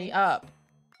 Soil. Ernie mates. up.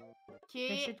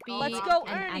 There should be Let's go,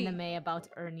 an Ernie. anime about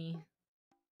Ernie.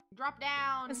 Drop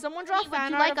down. Can someone draw Ernie, would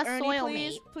fan you art like of a Ernie, soil please?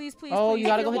 mate? Please, please, Oh, please. you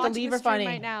gotta If go you're hit the watching lever this stream funny.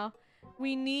 right now.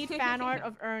 We need fan art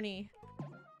of Ernie.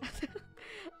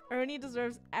 Ernie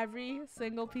deserves every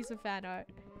single piece of fan art.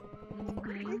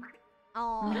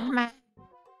 Oh. Mama.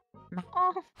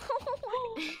 Oh,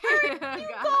 You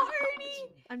go, Ernie.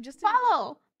 I'm just.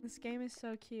 follow. This game is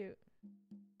so cute.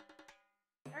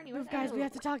 Ernie, Move, guys. We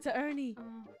have to talk to Ernie.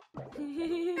 Oh.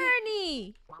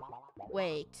 Ernie!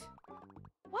 Wait.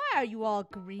 Why are you all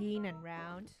green and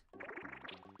round?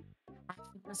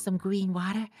 Some green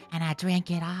water, and I drank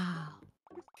it all.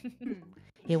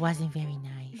 It wasn't very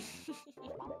nice.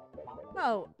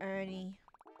 Oh, Ernie.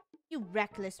 You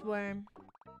reckless worm.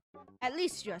 At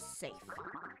least you're safe.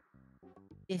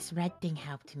 This red thing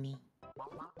helped me.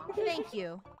 Thank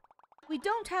you. We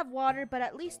don't have water, but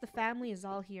at least the family is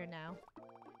all here now.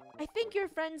 I think your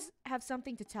friends have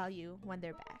something to tell you when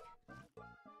they're back.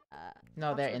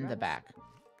 No, they're Oxford in the Rose? back.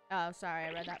 Oh, sorry,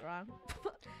 I read that wrong.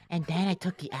 And then I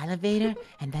took the elevator,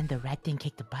 and then the red thing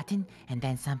kicked the button, and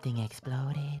then something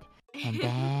exploded. And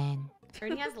then...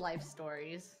 Ernie has life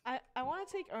stories. I want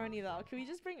to take Ernie, though. Can we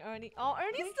just bring Ernie? Oh,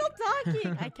 Ernie's still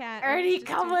talking! I can't. Ernie, Ernie's just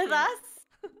come too with cute. us.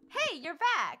 Hey, you're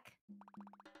back.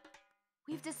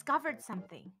 We've discovered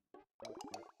something.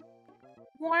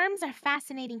 Worms are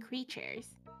fascinating creatures.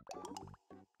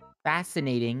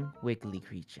 Fascinating, wiggly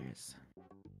creatures.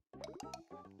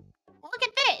 Look at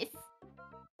this.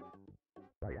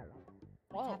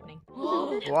 What's happening?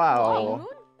 Wow.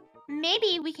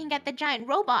 Maybe we can get the giant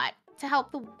robot to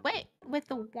help with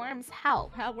the worms'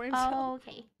 help. How worms Oh,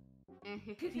 okay.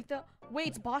 Wait,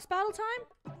 it's boss battle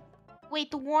time? Wait,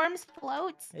 the worms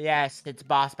float? Yes, it's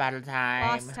boss battle time.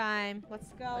 Boss time. Let's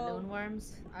Balloon go.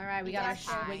 worms. All right, we got our Yes,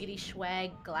 fine. schwiggity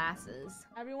schwag glasses.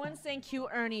 Everyone's saying cute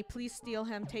Ernie. Please steal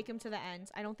him. Take him to the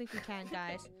end. I don't think we can,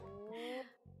 guys.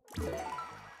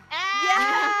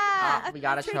 Ah, we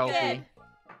got a Take trophy. it.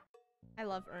 I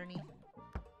love Ernie.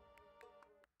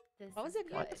 This What was is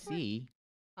it called? Let's see.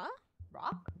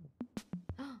 rock.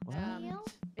 What?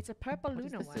 It's a purple What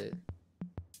is Luna this? one.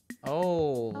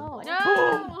 Oh. Oh.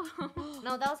 No,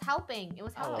 no, that was helping. It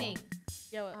was Oh. helping.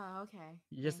 Yo, Oh, okay.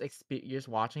 You're just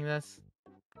watching this?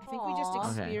 I think we just Aw.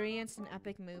 Okay. experienced an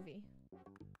epic movie.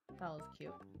 That was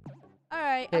cute. All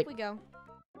right, Hey. up we go.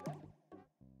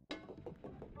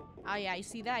 Oh yeah, you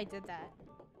see that? I did that.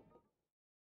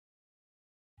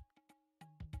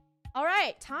 All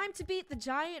right, time to beat the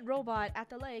giant robot at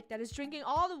the lake that is drinking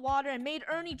all the water and made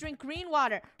Ernie drink green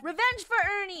water. Revenge for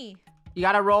Ernie! You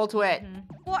gotta roll to it.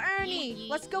 For Ernie!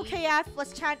 Let's go, KF.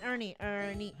 Let's chant Ernie.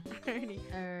 Ernie. Ernie.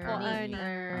 Ernie.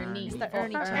 Ernie. It's the For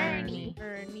Ernie chant. Ernie.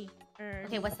 Ernie. Ernie.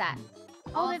 Okay, what's that?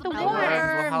 Oh, there's the The the worms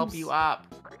worms. will help you up.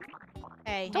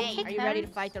 Hey, Don't hey, kick are you ready to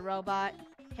them. fight the robot?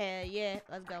 Hell yeah,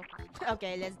 let's go.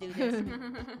 Okay, let's do this.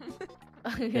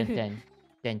 Dun dun.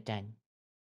 Dun dun.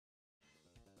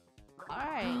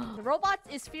 Alright, the robot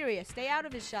is furious. Stay out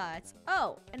of his shots.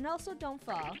 Oh, and also don't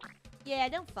fall. Yeah,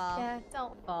 don't fall. Yeah,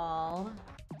 don't fall.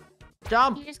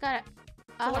 Jump! You just gotta.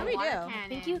 So what do we Water do? cannon.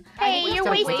 Thank you. Hey, we you're have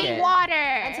to wasting wait it. water.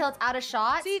 until it's out of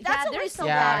shot. See, that's a they're waste so of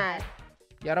Yeah. bad.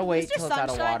 You gotta wait Mr. till it's out of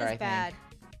Sunshine water, is I bad.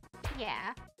 think.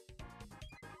 Yeah.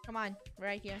 Come on,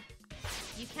 right here.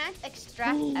 You can't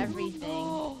extract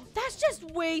everything. That's just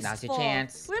wasteful. Now's your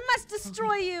chance. We must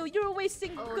destroy you. You're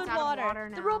wasting Oh, good it's out of water. water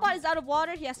The now. robot is out of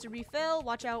water. He has to refill.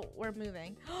 Watch out, we're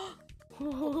moving.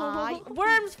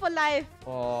 Worms for life.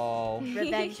 Oh.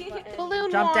 Revenge. button.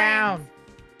 Balloon Jump wars. down.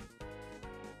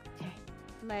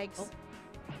 Legs. Oh.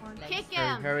 Kick Hurry,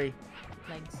 him. hurry.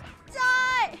 Legs.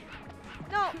 Die!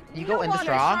 No. You go in the water.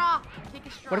 straw? Kick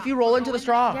a straw. What if you roll into the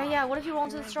straw? Yeah, yeah. What if you roll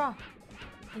into the straw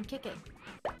and kick it?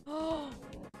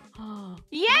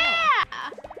 Yeah!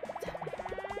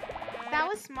 That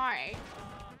was smart.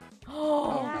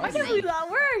 Oh, Yeah, I can't believe that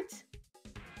worked.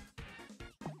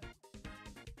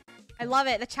 I love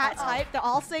it. The chat's hype. They're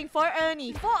all saying for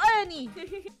Ernie. For Ernie.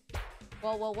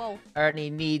 Whoa, whoa, whoa. Ernie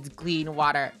needs clean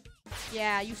water.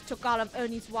 Yeah, you took all of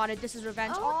Ernie's water. This is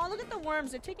revenge. Oh. Oh, look at the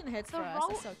worms. They're taking the hits for us.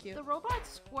 That's so cute. The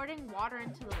robot's squirting water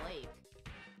into the lake.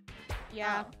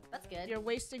 Yeah, Oh, that's good. you're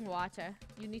wasting water.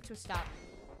 You need to stop.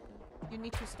 You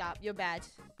need to stop. You're bad.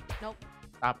 Nope.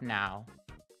 Stop now.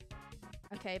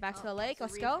 Okay, back to the Oh, lake. it's a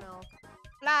Let's go. refill.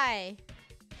 Fly.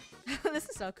 This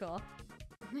is so cool.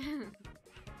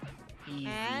 Easy.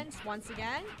 And once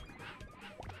again,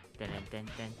 Dun, dun,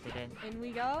 dun, dun, dun. in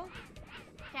we go.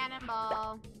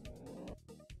 Cannonball.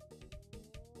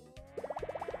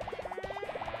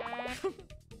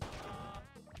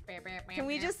 Can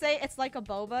we just say it's like a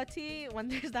boba tea when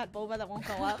there's that boba that won't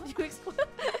go up? You explain?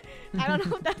 I don't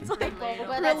know if that's like Relatable.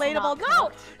 But that's relatable. not No!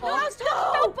 cooked. No, I was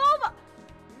talking about boba!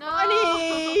 No.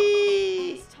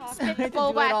 Honey! Spit the To do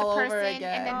boba it at all the over person,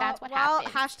 again. and then that's what well,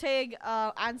 happens. hashtag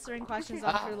answering questions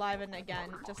on Crew Live, and again,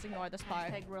 just ignore this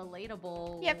part. Hashtag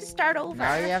relatable. You have to start over.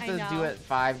 Now you have I to do know. it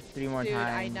three more Dude,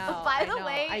 times. I know. By I the know.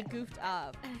 way- I goofed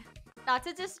up. Not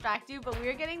to distract you, but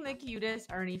we're getting the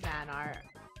cutest Ernie fan art.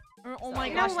 Oh my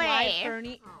No gosh, way. live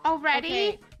Ernie. Already?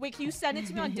 Okay, wait, can you send it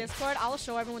to me on Discord? I'll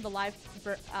show everyone the live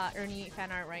Ernie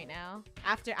fan art right now.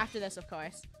 After this, of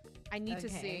course. I need to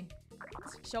see.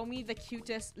 Show me the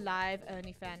cutest live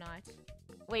Ernie fan art.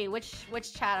 Wait, which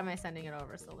chat am I sending it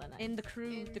over so then I... In the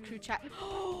crew chat.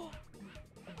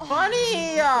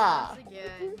 Funny! Once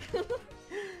again.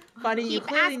 Funny, you Keep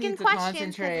clearly asking need to questions 'cause it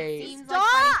concentrate. seems like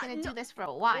Funny's gonna do this for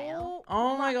a while.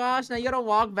 Oh my gosh, now you gotta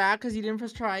walk back because you didn't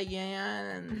press try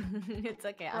again. It's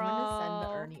okay. I'm gonna send the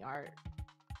Bro. Ernie art.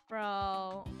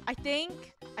 Bro, I think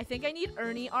I need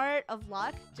Ernie art of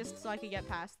luck just so I can get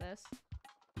past this.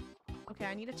 Okay,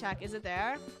 I need to check. Is it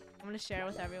there? I'm gonna share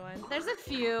with everyone. There's a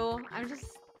few. I'm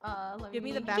just let Give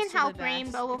me the You best. can of the help, best,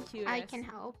 Rainbow. the cutest. I can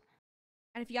help.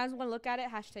 And if you guys want to look at it,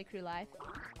 hashtag Crew Live.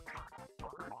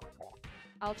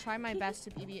 I'll try my best to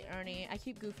BB Ernie. I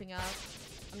keep goofing up.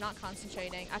 I'm not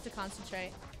concentrating. I have to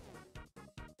concentrate.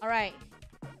 All right.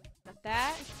 Got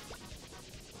that.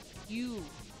 You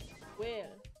will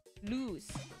lose.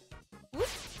 Whoop.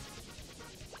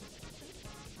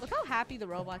 Look how happy the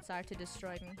robots are to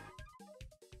destroy me.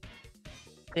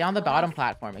 Stay on the bottom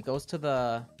platform. It goes to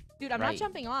the... Dude, I'm not Right.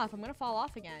 jumping off. I'm gonna fall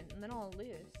off again, and then I'll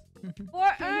lose.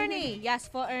 For Ernie! Yes,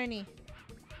 for Ernie.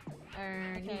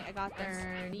 Ernie. Okay, I got this.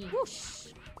 Ernie. Whoosh!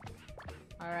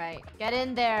 All right, get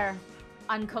in there,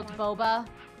 uncooked boba,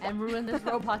 and ruin this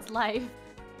robot's life.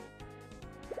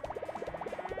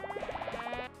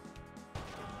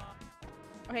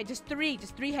 Okay, just three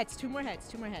hits. Two more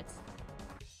hits.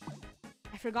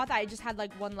 I forgot that I just had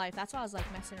like one life. That's why I was like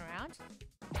messing around.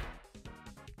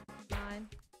 9.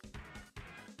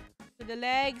 To the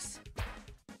legs.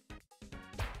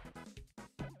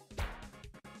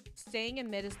 Staying in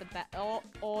mid is the best. Oh,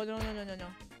 no. Oh,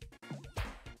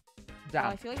 Down,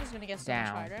 I feel like this is gonna get so much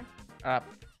Down. harder. up,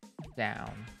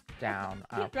 down, down,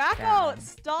 up, Draco, down,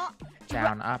 stop!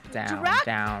 down, up, down, Drac-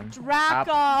 down.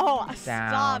 Draco, stop!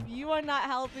 down. You are not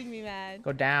helping me, man.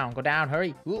 Go down,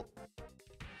 hurry. Ooh.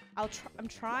 I'm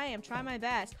trying my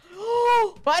best.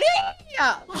 Buddy!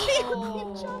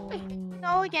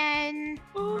 Go again.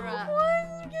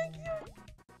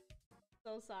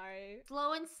 So sorry.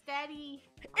 Slow and steady.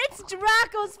 It's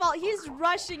Draco's fault. He's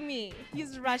rushing me.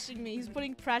 He's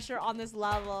putting pressure on this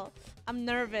level. I'm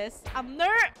nervous.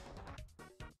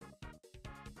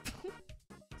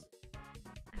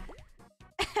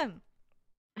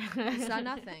 It's not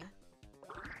nothing.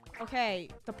 Okay,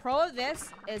 the pro of this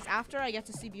is after I get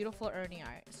to see beautiful Ernie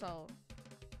art. So,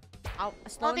 I'll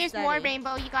slow Well, and there's steady. more,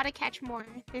 Rainbow. You gotta catch more.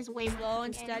 There's way more. Slow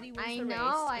and again. steady wins I the race.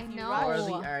 know, I If you know. rush- Or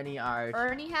Oh. the Ernie art.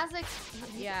 Ernie has a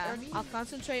Yeah, Ernie I'll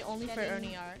concentrate only for getting-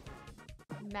 Ernie art.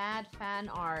 mad fan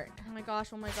art. Oh my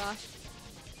gosh,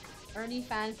 Ernie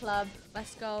fan club.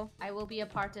 let's go. I will be a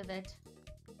part of it.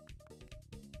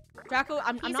 Draco,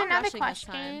 I'm Here's not another rushing this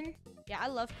time. question. Yeah, I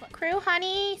love Crew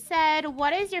Honey said,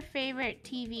 "What is your favorite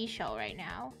TV show right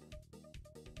now?"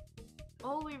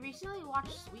 Oh, we recently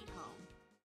watched Sweet Home.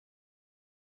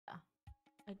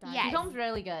 I died. Yes. Cucumb's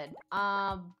really good.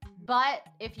 But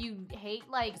if you hate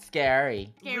like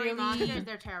Scary. Scary really monsters,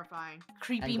 they're terrifying.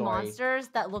 creepy And gory. monsters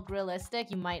that look realistic,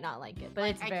 you might not like it. But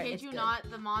Like, it's I very. kid It's you good. not,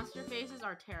 the monster faces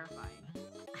are terrifying.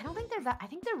 I don't think they're that. I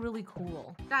think they're really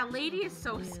cool. That lady is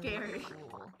so Really scary.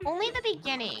 cool. Only the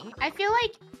beginning. I feel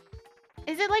like,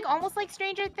 is it like almost like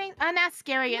Stranger Things? Not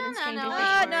scarier No, than no, Stranger no, Things.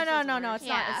 it's No, worse, no, it's no, no. worse. It's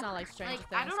not. Yeah. It's not like Stranger Like,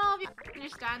 Things. I don't know if you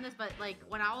understand this, but like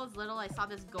when I was little, I saw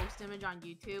this ghost image on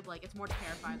YouTube. Like, it's more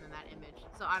terrifying than that image.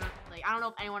 So I don't know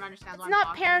if anyone understands It's what not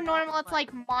I'm talking paranormal. about, It's but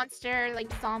like monster,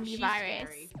 like zombie she's virus.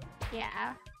 scary.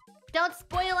 Yeah. Don't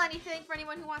spoil anything for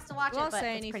anyone who wants to watch Won't it. But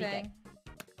say it's pretty anything.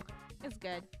 It's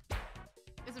good.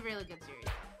 It's a really good series.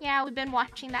 Yeah, we've been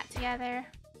watching that together.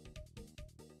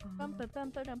 Bum, ba, bum,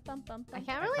 ba, dum, bum, bum, I bum.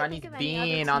 can't really Funny's think of any other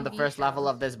being on the TV first level shows.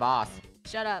 of this boss.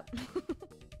 Shut up.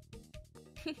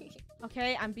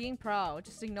 Okay, I'm being pro.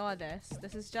 Just ignore this.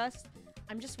 This is just.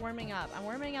 I'm just warming up. I'm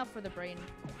warming up for the brain.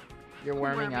 You're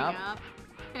warming up.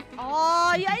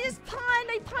 Oh, yeah, I just punned.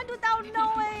 I punned without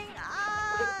knowing.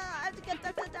 Ah, I have to get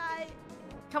that to die.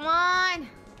 Come on.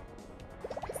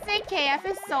 Say KF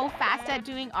is so fast at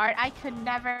doing art. I could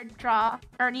never draw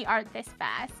Ernie art this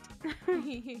fast.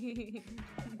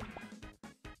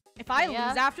 If I Yeah.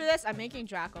 lose after this, I'm making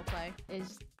Draco play.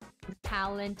 Is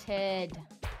talented.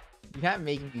 You can't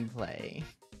make me play.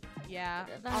 Yeah,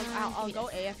 Then I'll go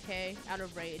yes. AFK out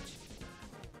of rage.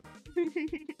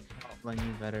 Then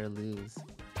you better lose.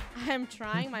 I'm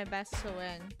trying my best to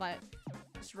win, but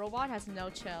this robot has no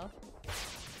chill.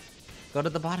 Go to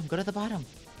the bottom. Go to the bottom.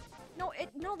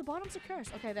 No, the bottom's a curse.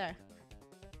 Okay, there.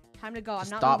 Time to go. Just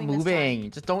I'm not stop moving. This time.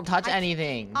 moving. Just don't touch I-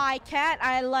 anything. I can't.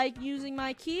 I like using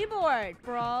my keyboard,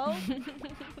 bro.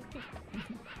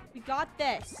 We got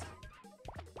this.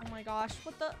 Oh my gosh.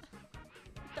 What the?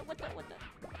 Come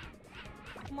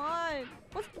on.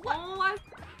 What? Oh,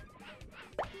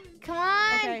 Come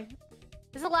on. Okay.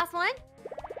 This is the last one.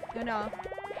 No.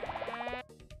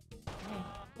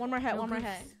 One more hit. No One more goofs.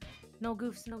 hit. No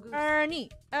goofs. No goofs.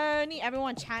 Ernie.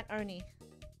 Everyone chant Ernie.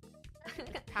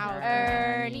 Power.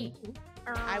 Ernie.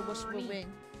 I wish we win.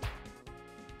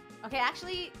 Okay,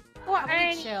 actually, Or how about we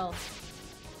Ernie. chill?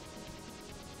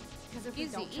 Because if we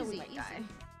Easy, don't chill, we easy, might easy. die.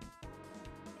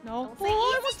 No. Don't say Oh, I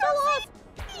easy, almost fell off.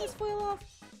 Almost fell off.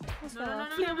 Almost no,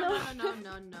 fell no, off. no, no, no, no,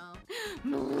 no, no,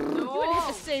 no. You would hit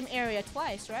the same area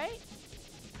twice, right?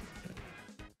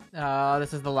 Oh,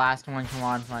 this is the last one. Come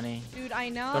on, Funny. Dude, I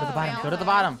know. Go to the bottom. yeah. Go to the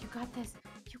bottom. You got this.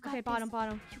 You got Okay, this.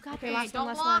 bottom. You got Okay, this. last one, Don't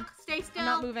last walk. one. Stay still. I'm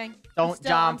not moving. Don't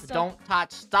Still, I'm jump. still- Don't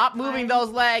touch. Stop moving those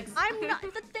legs. I'm not.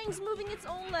 The thing's moving its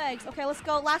own legs. Okay, let's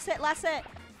go. Last hit.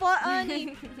 For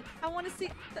Ernie. I want to see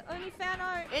the Ernie fan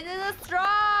art. Into the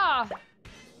straw.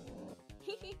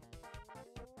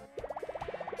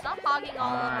 Stop hogging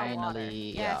all over water.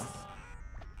 Finally. Yes.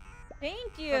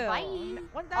 Thank you.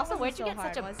 Bye-bye. That Also, wasn't where'd you so get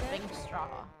hard, such a was it? big straw?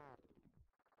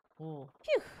 Ooh.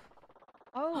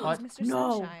 Oh, What? it's Mr.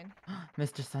 No. Sunshine.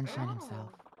 Mr. Sunshine himself.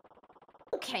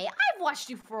 Okay, I've watched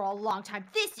you for a long time.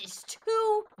 This is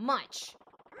too much.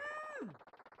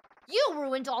 You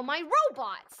ruined all my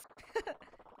robots.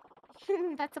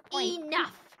 That's a point.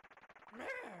 Enough.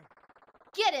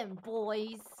 Get him,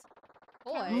 boys.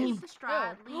 Can we keep the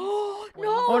straw, please? No!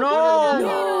 Oh,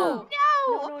 no!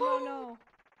 no! No.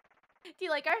 Do you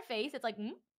like our face? It's like,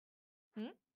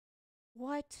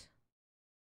 What?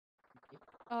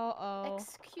 Uh-oh.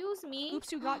 excuse me. Oops,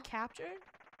 you got captured?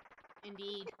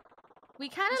 Indeed. We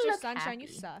kind of Mr. look Sunshine, you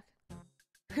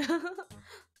happy. suck.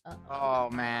 Oh,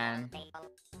 man.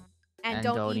 And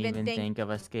don't even think.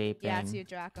 of escaping. Yeah, it's you,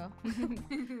 Draco.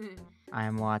 I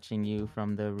am watching you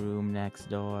from the room next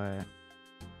door.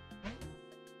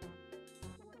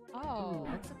 Oh.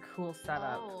 That's a cool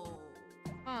setup. Oh.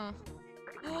 Huh.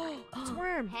 It's a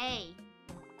worm. Hey.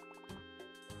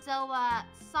 So,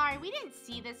 sorry, we didn't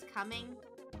see this coming.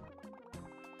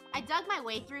 I dug my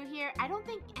way through here. I don't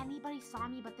think anybody saw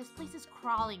me, but this place is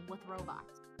crawling with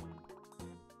robots.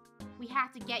 We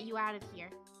have to get you out of here.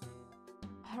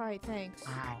 Alright, thanks.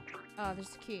 Wow. Oh, there's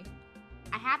the key.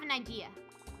 I have an idea.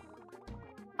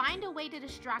 Find a way to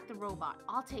distract the robot.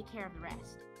 I'll take care of the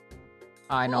rest.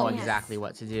 I know Oh, yes. exactly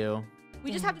what to do.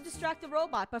 We just have to distract the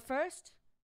robot, but first,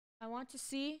 I want to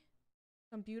see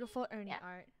some beautiful Ernie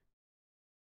art.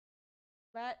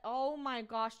 But oh my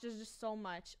gosh, there's just so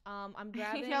much. I'm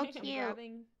grabbing. So I'm cute.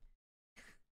 grabbing.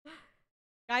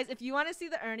 Guys, if you want to see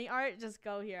the Ernie art, just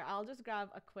go here. I'll just grab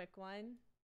a quick one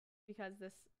because I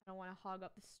don't want to hog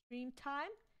up the stream time.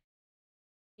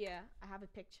 Yeah, I have a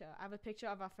picture. I have a picture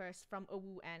of our first from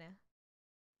Owu Anna.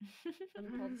 Let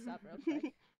me pull this up real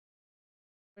quick.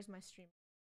 Where's my stream?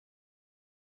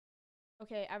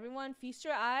 Okay, everyone, feast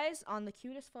your eyes on the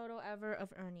cutest photo ever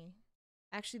of Ernie.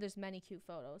 Actually, there's many cute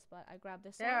photos, but I grabbed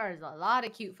this one. There's a lot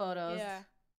of cute photos. Here.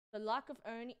 The luck of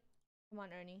Ernie. Come on,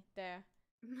 Ernie. There.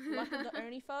 The luck of the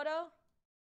Ernie photo.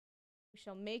 We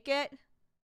shall make it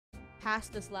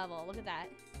past this level. Look at that.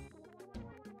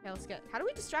 Okay, let's get. How do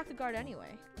we distract the guard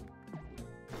anyway?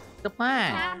 The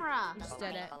plan. Camera. We just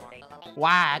did it.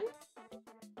 What?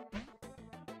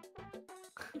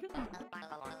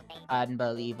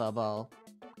 Unbelievable.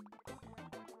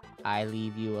 I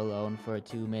leave you alone for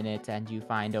 2 minutes and you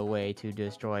find a way to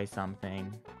destroy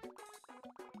something.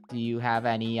 Do you have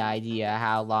any idea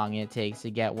how long it takes to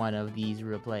get one of these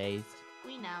replaced?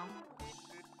 We know.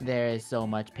 There is so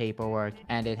much paperwork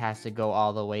and it has to go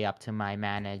all the way up to my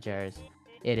managers.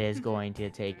 It is going to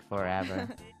take forever.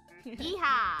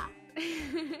 Yeehaw.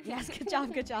 Yes, good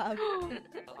job, good job.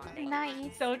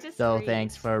 Nice. So just So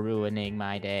thanks for ruining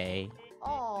my day.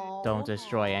 Oh. Don't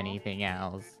destroy anything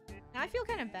else. Now I feel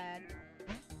kind of bad.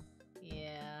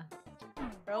 Yeah.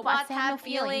 Robots they have have no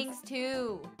feelings.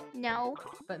 feelings too. No.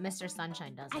 But Mr.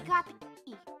 Sunshine doesn't. I got the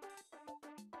key.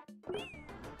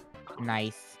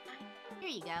 Nice. Here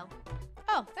you go.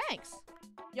 Oh, thanks.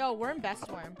 Yo, worm, best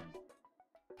worm.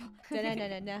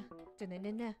 Da-na-na-na-na.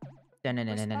 Da-na-na-na.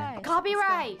 Da-na-na-na-na. Where's Spice?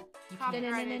 Copyright.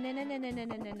 Copyrighted.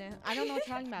 Da-na-na-na-na-na-na-na-na-na. I don't know what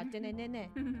you're talking about. Da-na-na-na.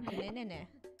 Da-na-na-na.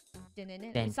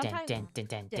 Da-na-na. Dun, dun, Sometimes. dun, dun,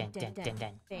 dun, dun, dun, dun,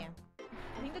 dun. Damn.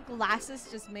 I think the glasses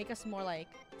just make us more like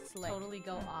slick. Totally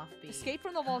go off beat. Escape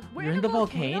from the volcano. You're in the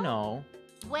volcano.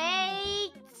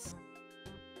 Wait.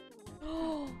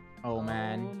 Oh Oh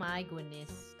man. my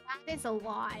goodness. That is a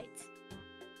lot.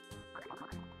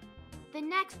 The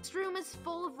next room is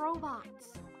full of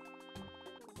robots.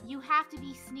 You have to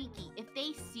be sneaky. If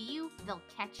they see you, they'll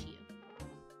catch you.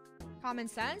 Common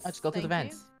sense. Let's go through the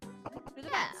Thank you. vents. Through the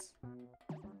Yeah. vents.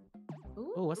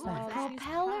 Ooh, what's that?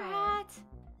 Propeller hat.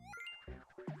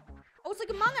 Oh, it's like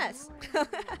Among Us.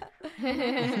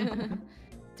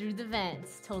 Through the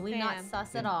vents. Totally not Damn.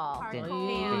 sus at all. Hardcore.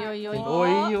 Oy, oy, oy, oy,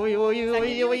 Oi, oy. oi, oi, oi, Does that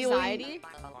give you oi, oi. anxiety?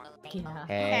 Yeah.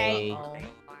 Hey, Uh-oh.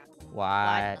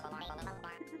 what?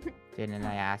 Didn't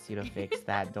I ask you to fix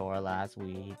that door last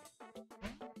week?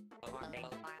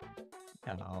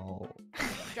 No.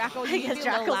 Draco, I you guess can be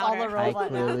a little Draco's all louder. a I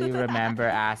robot now. clearly remember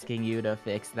asking you to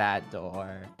fix that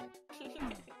door.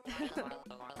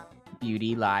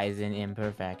 Beauty lies in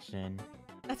imperfection.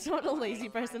 That's what a lazy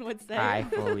person would say. I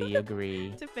fully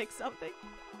agree. To fix something.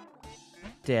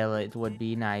 Still, it would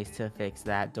be nice to fix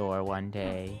that door one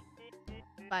day.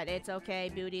 But it's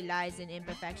okay. Beauty lies in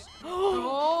imperfection.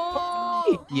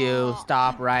 Oh! You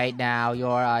stop right now. You're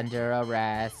under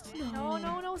arrest. No,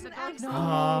 no, no, it's an accident.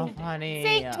 Oh, honey.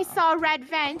 Say, I saw a red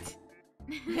vent.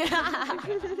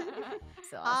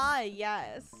 Ah,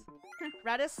 yes.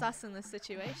 Red is sus in this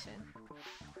situation.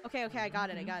 Okay, okay, I got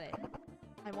it, I got it.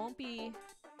 I won't be...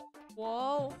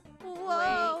 Whoa.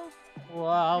 Whoa.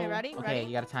 Whoa. Okay, ready? Okay, Ready?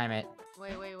 you gotta time it.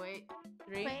 Wait, wait, wait.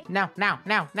 3. Wait. Now, now,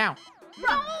 now, now.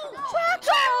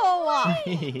 Draco!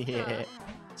 Yeah.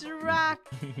 Drac.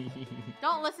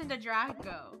 Don't listen to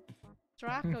Draco.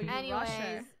 Draco, you Anyways,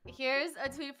 rusher. here's a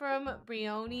tweet from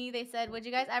Brioni. They said, "Would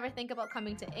you guys ever think about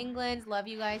coming to England? Love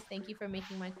you guys. Thank you for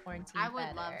making my quarantine I would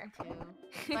love better."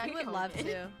 to. You would love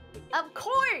to. Of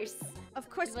course. Of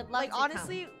course, We would love like to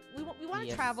honestly, we want to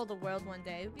Yes. travel the world one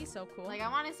day. It would be so cool. Like, I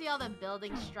want to see all the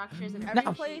building structures and Every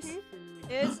No. place food.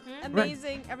 is Mhm.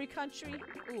 amazing. Every country.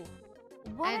 Ooh.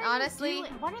 What And are they honestly-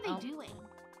 doing? What are they Oh. doing?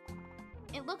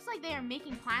 It looks like they are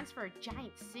making plans for a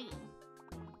giant city.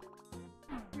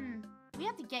 We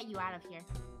have to get you out of here.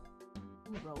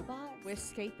 Robots? We're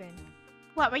escaping.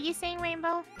 What were you saying,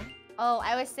 Rainbow? Oh,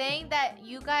 I was saying that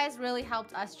you guys really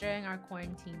helped us during our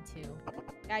quarantine too.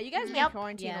 Yeah, you guys make Yep.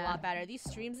 quarantine a Yeah. lot better. These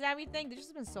streams and everything, they've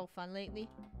just been so fun lately.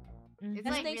 It's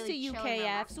That's like thanks really to chilling UKF.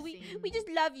 out So we scene. just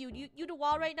love you. You the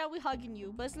wall right now. We're hugging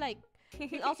you, but it's like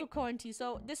we also quarantine.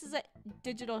 So this is a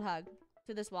digital hug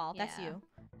to this wall. That's Yeah. you.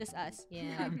 This us.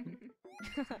 Yeah.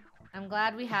 I'm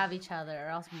glad we have each other, or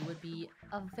else we would be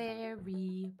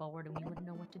very bored and we wouldn't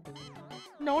know what to do.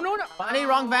 No, no, no. Funny,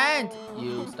 wrong vent.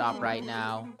 You stop right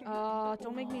now.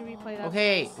 Don't make me replay that.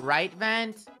 Okay, right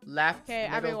vent, left, Okay,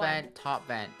 middle everyone. vent, top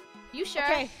vent. You sure?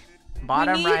 Okay.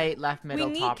 Bottom need- right, left, middle,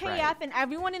 we need top KF right. and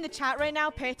everyone in the chat right now.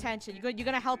 Pay attention. You're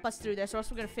gonna help us through this, or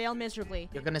else we're gonna fail miserably.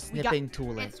 You're gonna We got- snipping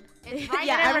tool it. It's right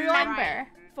Yeah, there, everyone- right.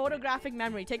 Photographic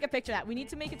memory. Take a picture of that. We need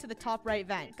to make it to the top right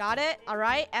vent. Got it? All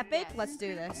right. Epic. Yes. Let's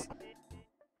do this.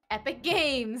 Epic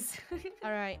Games.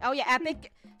 All right. Oh yeah,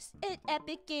 Epic.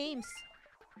 Epic Games.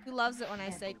 Who loves it when I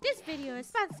say this video is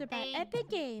sponsored by Hey. Epic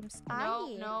Games? No,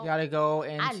 You no. gotta go love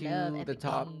into the Epic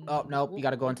top. Games. Oh nope, you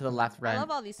gotta go into the left I vent,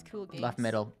 love all these cool games. left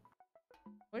middle.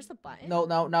 Where's the button? No,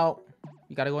 no, no.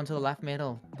 You gotta go into the left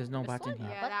middle. There's no This button one? here.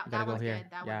 Yeah, that, You gotta that go one's here. good.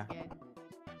 That Yeah. one's good.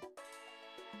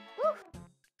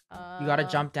 You gotta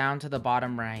jump down to the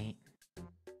bottom right.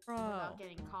 Bro. Without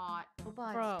getting caught.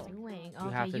 Robots Bro. doing. You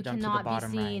Okay, have to you jump to the cannot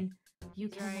bottom be right. seen. You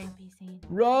He's right. cannot be seen.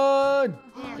 Run!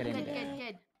 There, Get in good, there.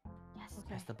 good. Yes. Okay.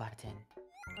 Press the button.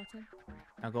 Button.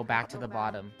 Now go back to Go the back.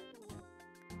 bottom.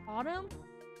 Bottom?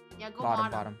 Yeah, go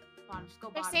Bottom, bottom. bottom. Just go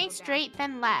They're bottom. saying go down. straight,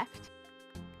 then left.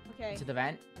 Okay. To the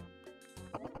vent.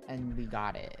 And we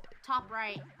got it. Top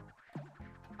right.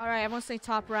 All right, everyone say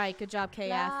top right. Good job,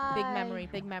 KF. Big Fly. memory,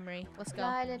 big memory. Let's go.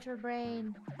 Fly, little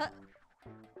brain. Huh.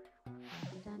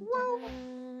 Woo!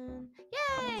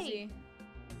 Yay! Easy.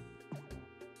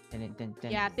 Dun, dun,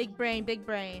 dun. Yeah, big brain, big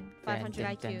brain. 500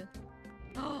 dun, IQ.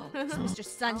 It's Mr.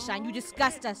 Sunshine, you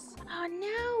disgust us. Oh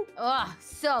no. Ugh,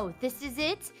 so this is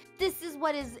it? This is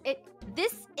what is it?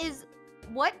 This is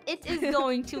what it is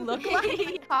going to look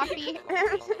like? Coffee.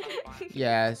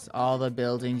 Yes, all the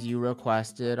buildings you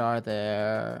requested are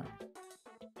there.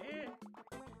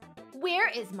 Where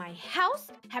is my house?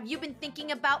 Have you been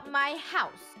thinking about my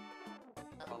house?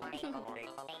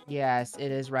 Yes,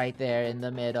 it is right there in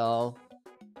the middle.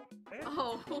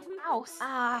 Oh. House.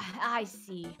 Ah, I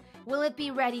see. Will it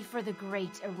be ready for the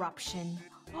great eruption?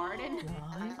 Pardon?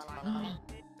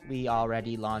 We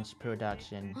already launched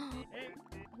production.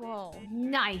 Whoa.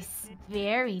 Nice.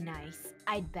 Very nice.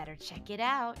 I'd better check it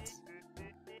out.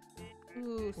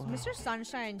 Ooh, Wow. Mr.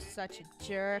 Sunshine's such a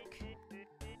jerk.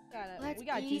 Let's We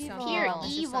gotta do something Pure about Mr.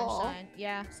 evil. Sunshine.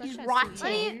 Yeah, He's Sunshine's too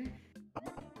rotten.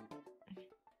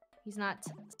 He's not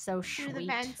so Through the sweet.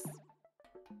 vents.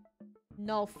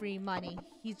 No free money.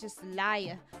 He's just a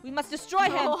liar. We must destroy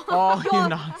him. Oh, Your you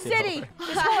knocked it city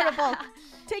over. is horrible.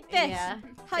 Take this. Yeah.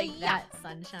 Take Hiya. that,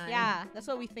 sunshine. Yeah, that's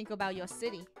what we think about your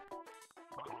city.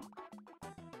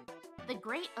 The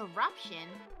great eruption?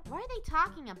 What are they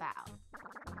talking about?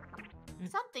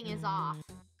 Something is off.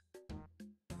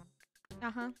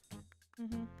 Uh-huh.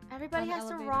 Mm-hmm. Everybody On the has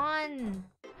to elevator. run.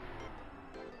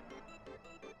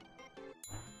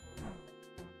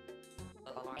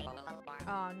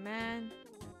 Oh, man.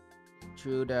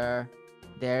 Intruder.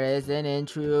 There is an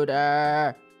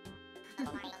intruder. Oh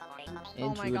my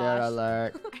Intruder gosh.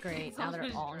 alert. Great. Now they're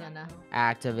all gonna.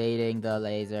 Activating the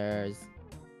lasers.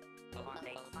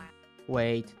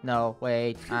 Wait, no,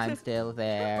 wait, I'm still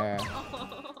there.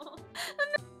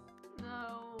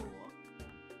 No.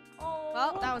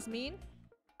 Well, that was mean.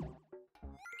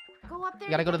 Go up there.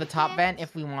 We gotta go to the and top get vent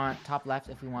if we want, top left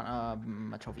if we want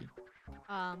a trophy.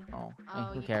 Oh, Oh,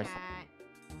 who you cares? can't.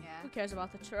 Who cares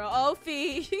about the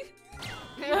trophy?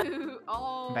 Yeah.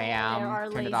 Oh. Bam, There are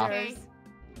turn it off. lasers.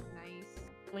 Nice.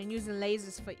 When using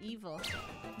lasers for evil.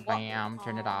 Bam,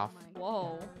 turn it Oh off. my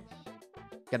Whoa. gosh.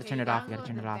 You gotta turn it off, you gotta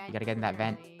turn it off. You gotta get in that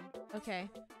vent. Okay.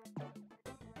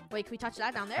 Wait, can we touch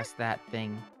that down there? Press that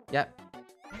thing. Yep.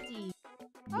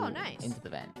 Oh, Move nice. Into the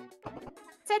vent.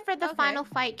 Said for the Okay. final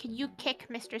fight, could you kick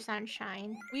Mr.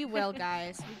 Sunshine? We will,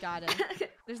 guys. We got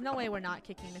it. There's no way we're not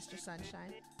kicking Mr.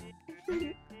 Sunshine.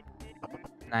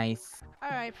 Nice.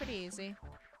 Alright, pretty easy.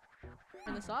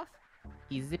 Turn this off?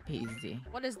 Easy peasy.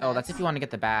 What is that? Oh, that's if you want to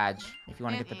get the badge. If you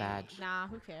want to Eh, get the badge. Nah,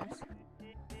 who cares?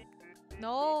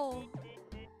 No.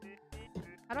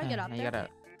 How do I get up Now there? you gotta.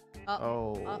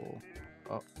 Oh.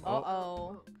 Oh.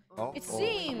 Uh-oh. Oh. It oh.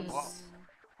 seems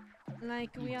like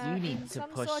we You are do need in to some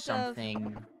push sort something.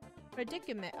 of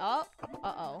predicament. Oh.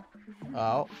 Uh-oh.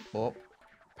 Oh. Oh.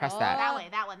 Press Oh. that. That way,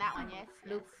 that one, yes.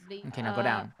 Loop, bleep, Okay, now go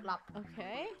down. blop.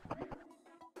 Okay.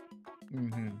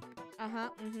 Mm-hmm. Uh-huh.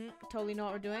 Mm-hmm. Totally know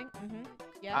what we're doing. Mm-hmm.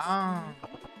 Yes. Ah.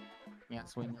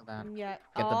 Yes, we know that. Yeah.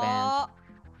 Get the badge.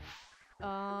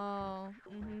 Oh.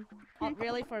 Mm-hmm. Oh,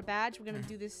 really? For a badge? We're gonna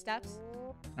do these steps?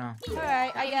 Oh.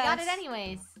 Alright, I Hey, we guess. got it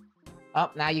anyways. Oh,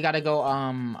 now you gotta go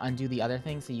undo the other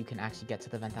thing so you can actually get to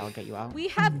the vent that'll get you out. We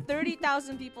have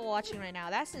 30,000 people watching right now.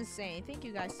 That's insane. Thank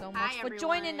you guys so much Hi, for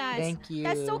joining everyone. us. Thank you.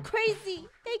 That's so crazy.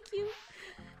 Thank you.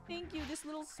 Thank you. This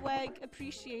little swag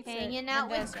appreciates it. Hanging out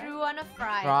And with this, right? crew on a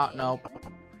Friday. Nope.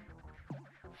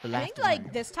 The I left think like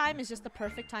one. this time is just the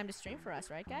perfect time to stream for us,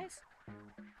 right, guys?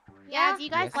 Yeah, do you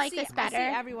guys Yes. like I this see better?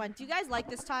 everyone. Do you guys like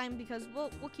this time? Because we'll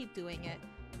keep doing it.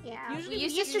 Yeah. Usually We we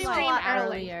used to stream stream a a lot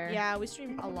early. earlier. Yeah, we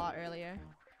stream a lot earlier.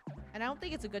 And I don't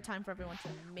think it's a good time for everyone to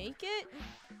make it.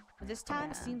 But this time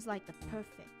Yeah. seems like the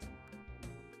perfect.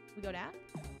 We go down?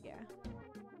 Yeah.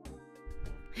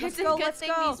 It's Let's a go, good let's thing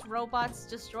go. these robots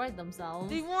destroyed themselves.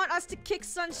 They want us to kick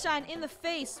Sunshine in the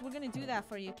face. We're gonna do that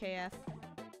for you, KF.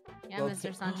 Yeah, Okay.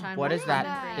 Mr. Sunshine. What is that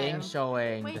that? thing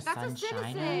showing? Wait, the that's a sun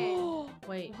shining? citizen.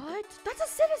 Wait. What? That's a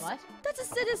citizen. What? That's a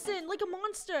citizen, like a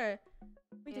monster.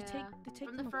 Wait, Yeah, they take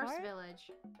From them the first apart?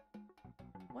 village.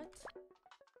 What?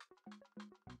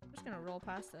 I'm just gonna roll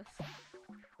past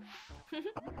this.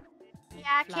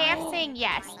 Yeah, fly. KF saying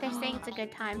yes. They're saying it's a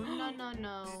good time.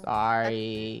 No.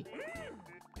 Sorry.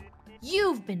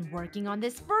 You've been working on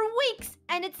this for weeks,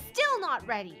 and it's still not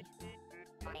ready.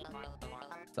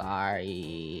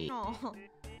 Sorry. Oh.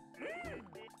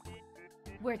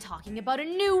 We're talking about a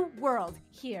new world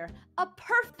here. A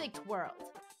perfect world.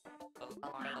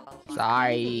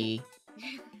 Sorry.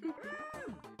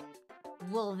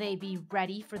 Will they be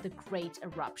ready for the great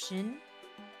eruption?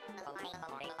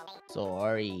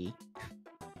 Sorry.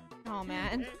 Oh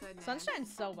man. Goodness.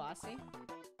 Sunshine's so bossy.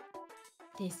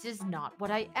 This is not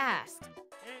what I asked.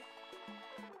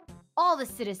 All the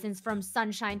citizens from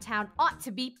Sunshine Town ought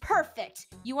to be perfect.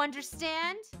 You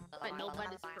understand? But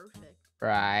nobody's perfect.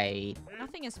 Right.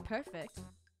 Nothing is perfect.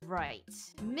 Right.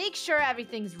 Make sure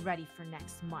everything's ready for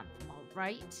next month, all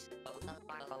right?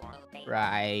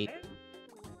 Right.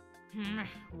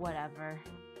 Whatever.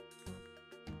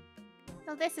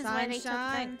 So this is where they took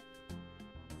Sunshine. them.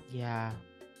 Yeah.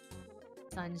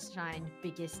 Sunshine,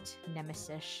 biggest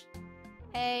nemesis.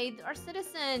 Hey, our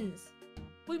citizens.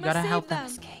 We You must gotta save help them. them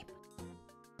escape.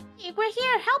 Hey, we're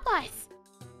here. Help us.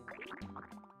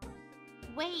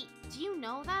 Wait, do you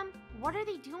know them? What are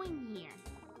they doing here?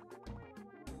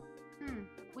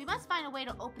 We must find a way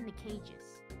to open the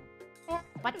cages.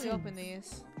 How do we open Buttons.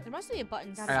 these? There must be a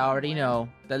button. I already know.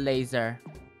 The laser.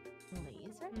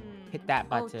 Laser? Hit that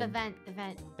Oh, the button.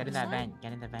 vent. Get in that vent.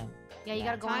 Get in the vent. Yeah, you Yeah.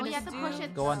 gotta go Time on you to have to push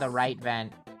it. Go on the right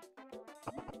vent.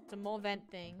 Some more vent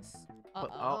things. Oh,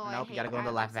 I nope, you gotta hate- go on the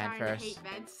I'm left vent starting to first.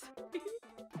 hate vents.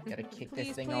 You gotta kick Please,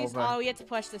 this thing please. over. Oh, we have to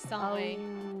push this some way.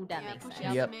 Oh, that Yeah, makes push sense. it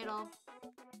out Yep. the middle.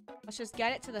 Let's just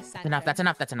get it to the center. That's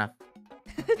enough. That's enough.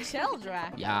 Chill,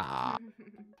 Drac. Yeah.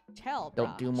 Chill,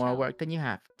 Don't bruh, do more chill. work than you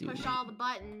have to. Push all the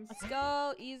buttons. Let's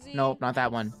go. Easy. Nope, not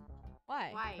that one. Why?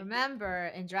 Why? Remember,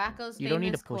 in Draco's You don't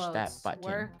need to famous push that quotes, button.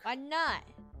 Work Why not?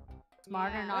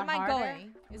 smarter, Yeah. not Where am I harder.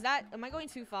 going? Am I going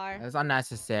too far? That's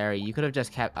unnecessary. You could have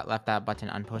just left that button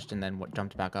unpushed and then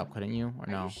jumped back up, couldn't you? Or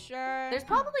Are no? you sure? There's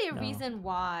probably a No. reason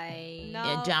why. No.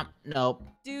 Yeah, jump. Nope.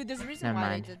 Dude, there's a reason Never why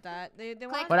mind. they did that. They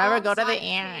Click want Whatever, all go to the side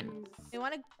end. pins. they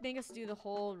want to make us do the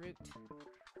whole route.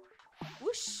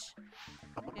 Whoosh.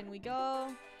 In we go.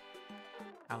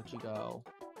 Out you go.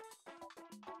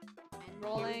 And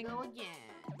Rolling. Here we go again.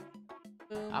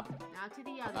 Boom. Up. Now to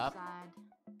the other Up. side.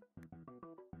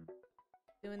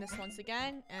 Doing this once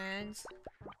again and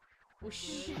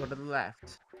whoosh. Go to the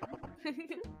left.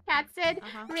 Cat said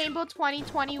Uh-huh. Rainbow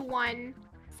 2021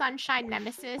 Sunshine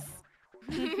Nemesis.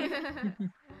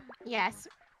 Yes.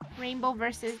 Rainbow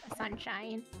versus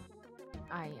Sunshine.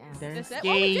 I am. There's This it?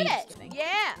 Oh, we did gates. it!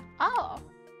 Yeah! Oh.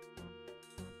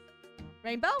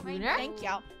 Rainbow? Lunar? Thank you.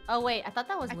 Oh wait, I thought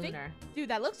that was I think- Lunar. Dude,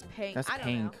 that looks pink. That's I don't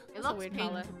pink. know. It That's a looks weird pink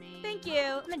color. to me. Thank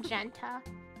you. Magenta.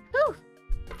 Whew.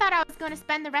 I thought I was going to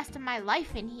spend the rest of my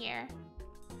life in here.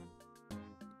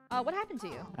 What happened to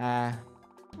you?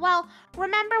 Well,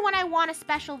 remember when I won a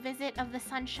special visit of the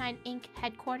Sunshine Inc.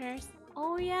 headquarters?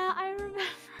 Oh yeah, I remember.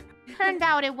 Turned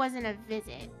out it wasn't a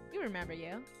visit. You remember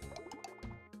you.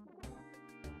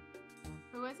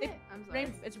 Who is It- it? I'm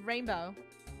sorry. It's Rainbow.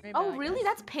 Rainbow, Oh I really? guess.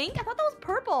 That's pink? I thought that was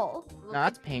purple. No,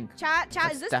 that's pink. Chat,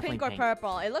 That's is this definitely pink or pink.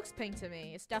 purple? It looks pink to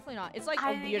me. It's definitely not. It's like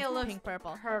I a think weird it looks pink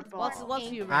purple. Purple. What's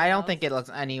Pink. you? I don't Rainbow? think it looks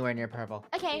anywhere near purple.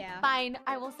 Okay, Yeah. fine.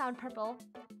 I will sound purple.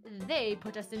 They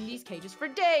put us in these cages for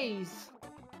days.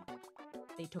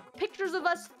 They took pictures of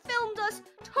us, filmed us,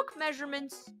 took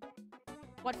measurements.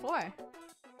 What for?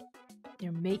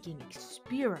 They're making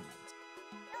experiments.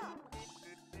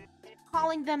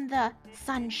 Calling them the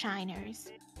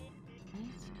Sunshiners.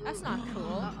 That's not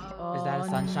cool. Uh-oh. Is that a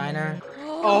sunshiner?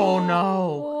 Oh Oh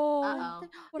no! Uh-oh.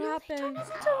 What They happened? turned us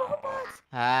into robots.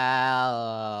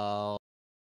 Hello.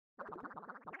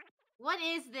 What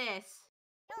is this?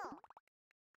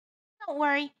 Don't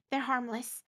worry, they're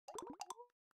harmless.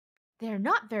 They're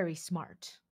not very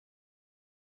smart.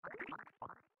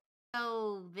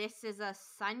 So this is a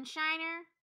sunshiner?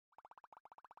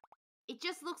 It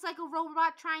just looks like a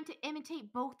robot trying to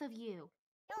imitate both of you.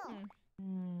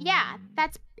 Yeah,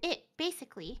 that's it,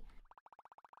 basically.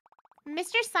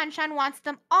 Mr. Sunshine wants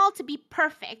them all to be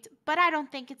perfect, but I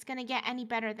don't think it's gonna get any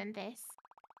better than this.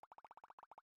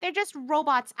 They're just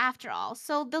robots after all,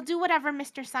 so they'll do whatever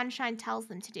Mr. Sunshine tells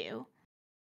them to do.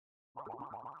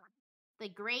 The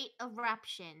Great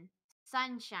Eruption.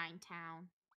 Sunshine Town.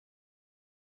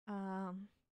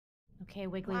 Okay,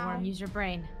 Wiggly Wow. Worm, use your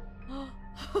brain. Come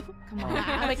on,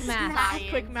 Math. quick math. Science.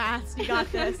 Quick maths. You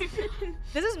got this.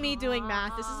 This is me doing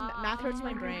math. This is math hurts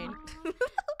my brain.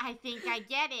 I think I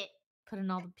get it. Putting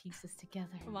all the pieces together.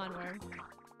 Come on, Worm.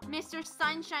 Mr.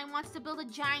 Sunshine wants to build a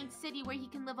giant city where he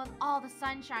can live with all the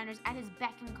Sunshiners at his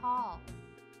beck and call.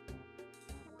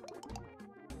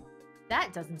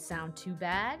 That doesn't sound too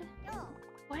bad.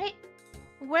 What?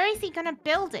 Where is he gonna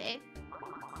build it?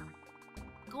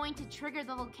 Going to trigger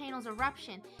the volcano's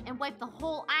eruption and wipe the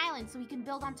whole island so he can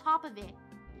build on top of it.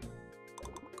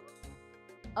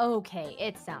 Okay,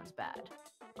 it sounds bad.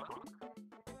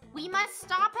 We must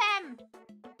stop him!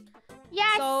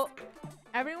 Yes. So,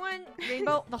 everyone,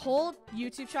 Rainbow, the whole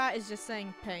YouTube chat is just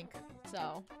saying pink.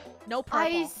 So, no purple.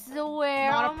 I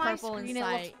swear, Not a on my purple in screen it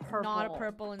sight. looks purple. Not a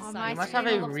purple in On sight. my You must screen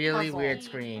have it a looks really purple. weird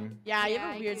screen. Yeah, you Yeah, have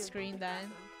a I weird do. screen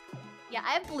then. Yeah,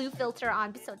 I have blue filter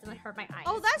on so it doesn't hurt my eyes.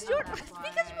 Oh, that's your. That's Because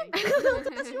why.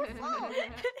 that's your fault.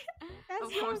 That's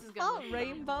Of your course it's gonna fault, look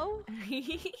Rainbow.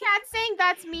 Cat's saying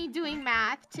that's me doing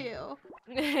math too.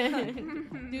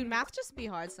 Dude, math just be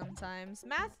hard sometimes.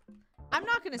 Math. I'm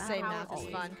not gonna say Math math is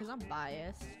always. fun because I'm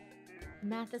biased.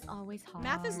 Math is always hard.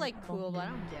 Math is like cool, but I Oh,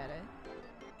 don't get it.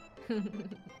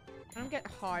 I don't get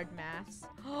hard maths. Is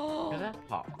Oh, that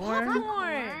popcorn?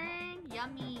 popcorn.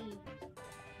 Yummy.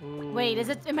 Ooh. Wait, is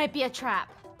it? It might be a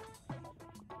trap.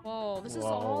 Whoa, this is Whoa.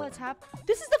 all that's happened.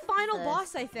 This is the final This.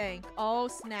 boss, I think. Oh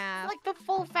snap! Like the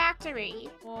full factory.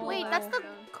 Whoa. Wait, that's the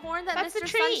corn that That's the Mr.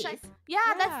 trees. Sunshine. Yeah,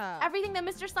 Yeah. that's everything that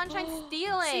Mr. Sunshine's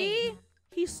stealing. See?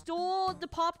 He stole the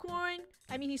popcorn.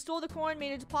 I mean, he stole the corn,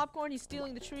 made it into popcorn. He's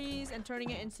stealing the trees and turning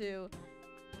it into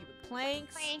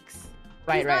planks. Thanks.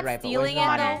 Right, He's right, not right. but stealing it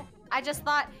where's the though. water? I just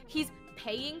thought he's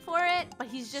paying for it, but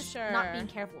he's just not Sure. being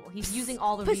careful. He's using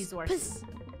all the Piss, resources. piss.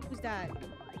 Who's that?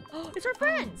 Oh, it's our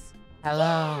friends.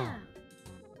 Hello.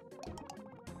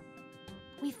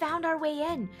 We found our way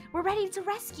in. We're ready to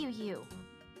rescue you.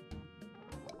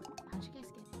 How'd you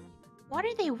guys get here? What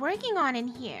are they working on in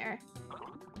here?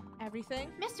 Everything.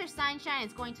 Mr. Sunshine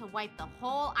is going to wipe the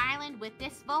whole island with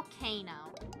this volcano.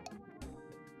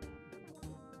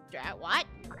 What?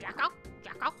 Jacko?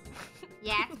 Jacko?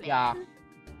 Yeah, it's big. Yeah.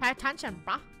 Pay attention,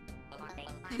 bruh.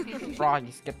 Frog,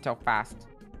 you skipped so fast.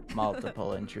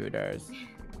 Multiple intruders.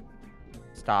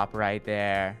 Stop right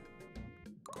there.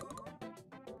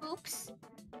 Oops.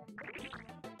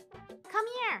 Come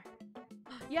here.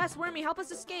 Yes, Wormy, help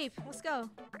us escape. Let's go.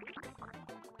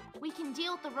 We can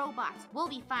deal with the robots. We'll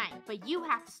be fine. But you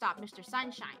have to stop Mr.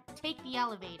 Sunshine. Take the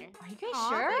elevator. Are you guys Aw,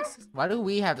 sure? thanks. Why do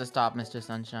we have to stop Mr.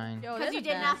 Sunshine? Yo, Because they're you the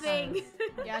did best. nothing.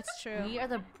 Yeah, it's true. We are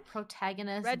the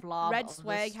protagonist Red, blob Red of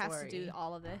Swag this has to story. do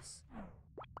all of this.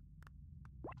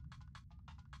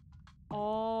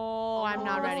 Oh, I'm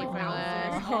not Oh, ready for this.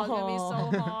 Oh, it's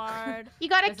gonna be so hard. You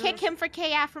gotta This kick is- him for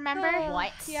KF, remember?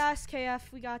 What? Yes,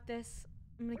 KF, we got this.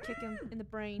 I'm gonna kick him in the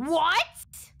brains.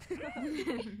 What?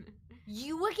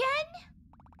 You again?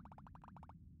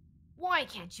 Why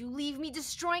can't you leave me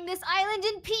destroying this island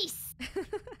in peace?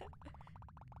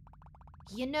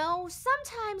 You know,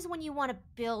 sometimes when you want to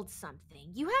build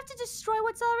something, you have to destroy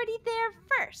what's already there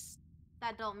first.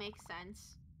 That don't make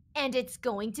sense. And it's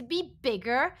going to be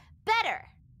bigger, better.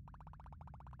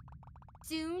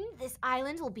 Soon, this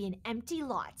island will be an empty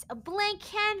lot, a blank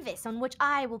canvas on which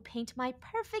I will paint my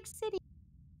perfect city.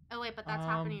 Oh wait, but that's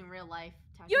happening in real life.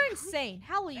 You're technically. insane.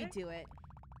 How will you do it?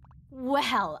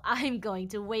 Well, I'm going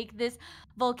to wake this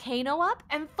volcano up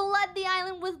and flood the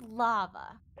island with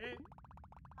lava.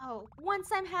 Oh. Once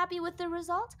I'm happy with the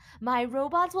result, my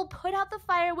robots will put out the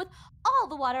fire with all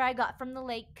the water I got from the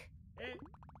lake.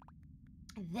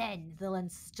 Then they'll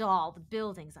install the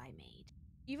buildings I made.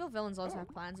 Evil villains always have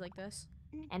plans like this.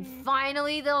 And Mhm.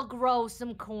 finally, they'll grow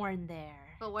some corn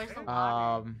there. But where's the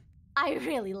water? I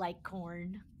really like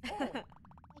corn. I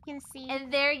can see.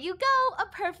 And there you go, a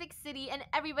perfect city, and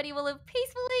everybody will live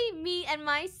peacefully, me and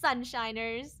my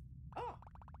sunshiners.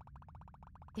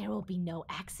 There will be no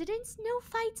accidents, no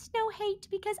fights, no hate,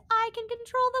 because I can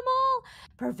control them all.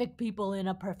 Perfect people in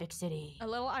a perfect city. A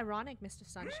little ironic, Mr.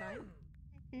 Sunshine.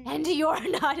 And you're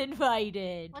not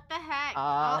invited. What the heck?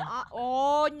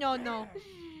 Oh, no.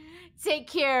 Take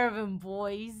care of him,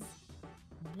 boys.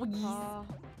 Boys. You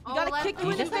Oh, gotta let's kick go him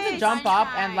You in with the just need face. to jump up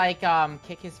and Sunshine. like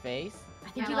kick his face. I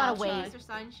think Yeah, you gotta let's wait. try Mr.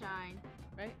 Sunshine.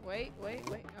 Right? Wait.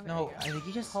 Okay, No, there I you think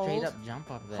you just Hold. straight up jump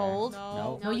up there. Hold.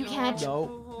 No. No, you can't. No.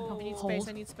 go. I need Hold. space.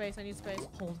 I need space.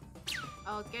 Hold.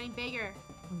 Oh, it's getting bigger.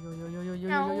 No. You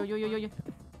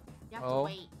have Oh. to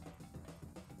wait.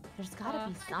 There's gotta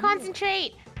be something.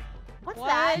 Concentrate. What's What?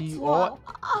 that? You- Whoa.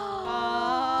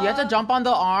 Do you have to jump on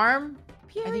the arm?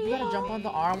 I think you Period. gotta jump on the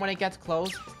arm when it gets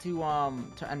close to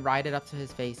and ride it up to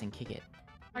his face and kick it.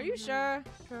 Are you sure?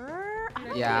 Sure. I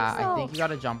don't Yeah, think so. I think you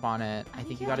gotta jump on it. I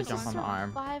think you gotta have to jump on the arm.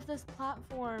 Survive this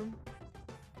platform.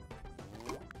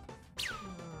 You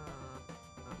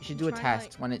should do a Try,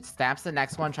 test. like- When it stabs the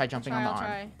next one, try jumping on the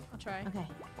arm. I'll try. Okay.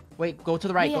 Wait, go to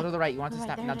the right. Yeah. Go to the right. You want to Right,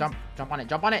 stab? there Now it jump. Jump on it.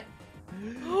 Jump on it.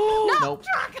 No! Nope.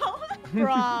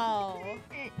 Bro.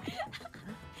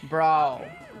 Bro.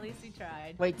 At least he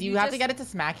tried. Wait, do you have to get it to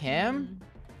smack him?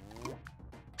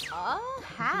 Oh,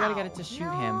 how? You gotta get it to shoot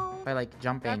him by like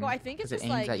jumping. Draco, I think it's 'cause just it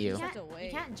aims like at you. just have to wait.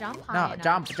 You can't jump high No,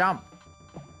 enough. jump.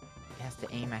 It has to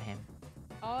aim at him.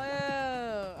 Oh,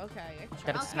 okay. I can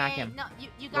try. Gotta smack him. No,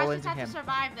 you Roll guys just into have him. to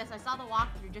survive this. I saw the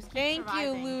walkthrough. Just keep Thank you,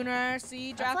 surviving. Lunar.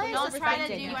 See, That's Draco why don't is try to overthinking.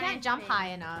 do You it. can't jump anything. high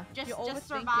enough. Just You're overthinking.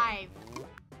 survive.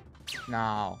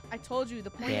 No. I told you the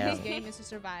point Yeah. of this game is to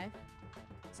survive.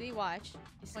 See, watch. You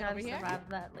just Like gotta over here? survive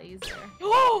that laser.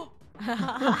 Oh,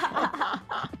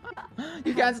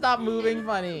 You can't stop moving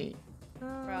funny.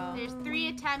 bro. There's 3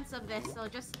 attempts of this, so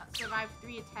just survive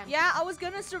 3 attempts. Yeah, I was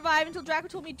gonna survive until Draco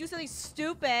told me to do something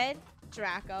stupid.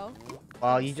 Draco.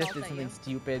 Well, you just Insult did at something you.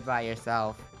 stupid by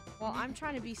yourself. Well, I'm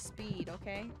trying to be speed,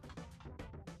 okay?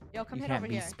 Yo, come You hit can't over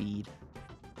be here. speed.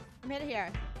 Come hit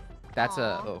here. That's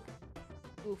Aw. oh,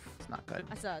 Oof. it's not good.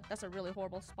 That's a really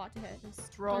horrible spot to hit.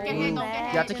 Don't get hit, don't get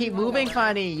hit. You have to keep moving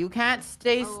funny. You can't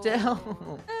stay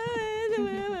still.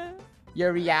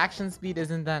 Your reaction speed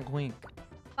isn't that quick.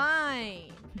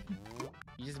 Fine.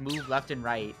 You just move left and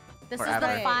right. This Forever.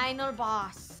 is the final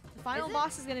boss. The final Is it?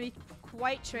 boss is gonna be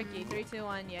quite tricky. 3, 2,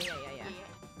 1. Yeah.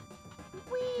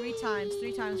 Three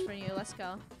times for you. Let's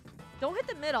go. Don't hit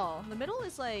the middle. The middle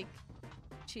is like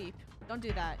cheap. Don't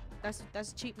do that. That's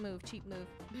a cheap move. Cheap move.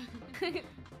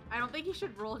 I don't think you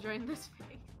should roll during this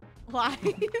phase. Why?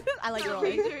 I like The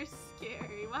rolling. laser is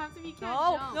scary. What happens if you can't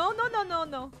No, jump?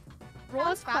 no. Roll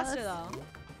That is was faster close. though.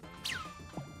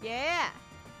 Yeah.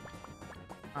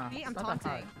 See, It's I'm not that hard.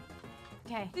 taunting.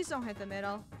 Okay. Please don't hit the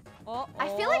middle. Oh, I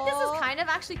feel like this oh. is kind of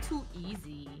actually too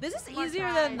easy. This is More easier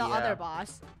try. than the Yeah. other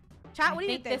boss. Chat, I what do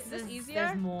you think think? this Is is easier?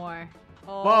 There's more.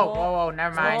 Oh. Whoa,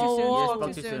 never Spoke mind. too soon. You just Spoke spoke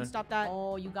too too soon. soon. Stop that.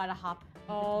 Oh, you gotta hop.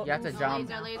 Oh. You have to No, jump.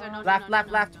 laser, laser, no, Left, no, left,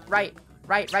 no, left, no. right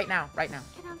now. Get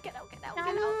out, get out, get out, get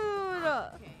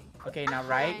out. Dude. Okay. Okay, now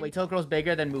right. Wait till it grows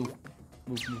bigger, then move.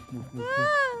 Move.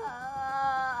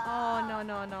 Oh,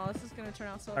 no. This is gonna turn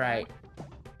out so All right. bad.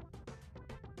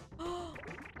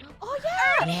 Oh,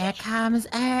 yeah! Here comes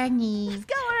Ernie. Let's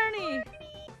go, Ernie!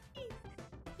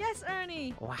 Yes,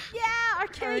 Ernie! Wow. Yeah, our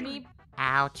kid! Ernie,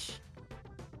 Ouch.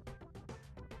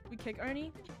 We kick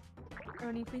Ernie?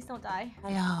 Ernie, please don't die.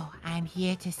 Hello, I'm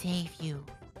here to save you.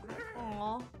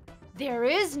 Aw. There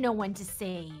is no one to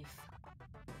save.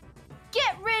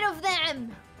 Get rid of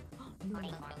them!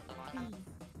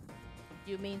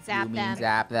 You mean You zap mean them?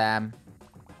 zap them.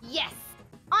 Yes!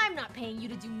 I'm not paying you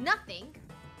to do nothing.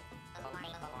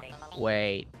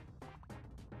 Wait.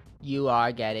 You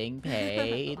are getting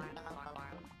paid?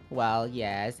 Well,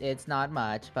 yes, it's not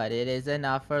much, but it is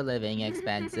enough for living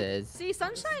expenses. See,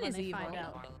 Sunshine When is they evil. find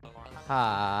out.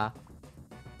 Ha.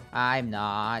 I'm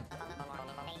not.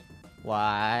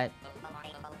 What?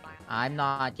 I'm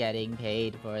not getting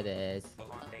paid for this.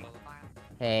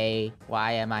 Hey,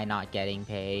 why am I not getting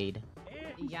paid?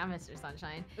 Yeah, Mr.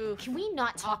 Sunshine. Oof. Can we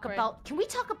not talk Awkward. about? Can we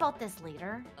talk about this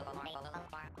later?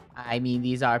 I mean,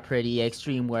 these are pretty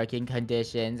extreme working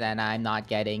conditions and I'm not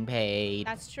getting paid.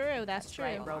 That's true, that's true.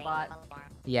 Right, robot.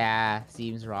 Yeah,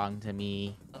 seems wrong to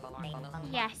me.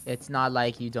 Yes. It's not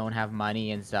like you don't have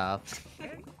money and stuff.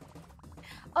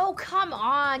 Oh, come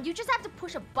on. You just have to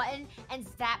push a button and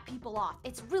zap people off.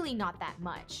 It's really not that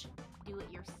much. Do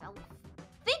it yourself.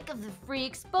 Think of the free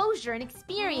exposure and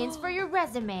experience for your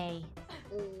resume.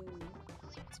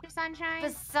 Mr. Sunshine.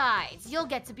 Besides, you'll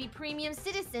get to be premium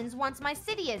citizens once my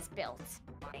city is built.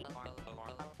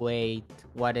 Wait,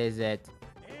 what is it?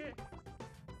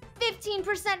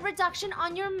 15% reduction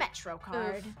on your Metro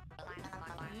card.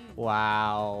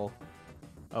 Wow.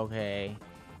 Okay.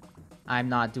 I'm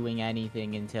not doing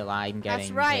anything until I'm getting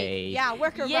That's right. paid. Yeah,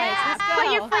 worker Yeah. rights. Let's Put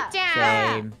go. your foot down.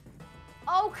 Same.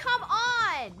 Oh, come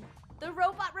on! The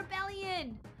Robot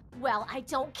Rebellion! Well, I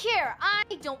don't care. I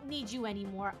don't need you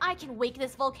anymore. I can wake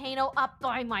this volcano up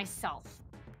by myself.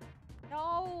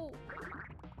 No.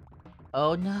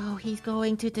 Oh no, he's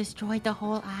going to destroy the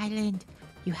whole island.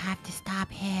 You have to stop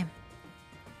him.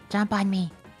 Jump on me.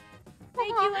 Thank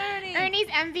you, Ernie. Ernie's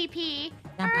MVP.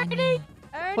 Jump on me.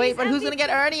 Ernie's Wait, but who's gonna get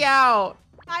MVP. Ernie out?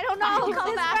 I don't I know. can come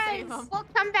His back, friends. save him. We'll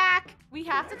come back. We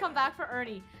have to come back for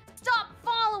Ernie. Stop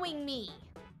following me!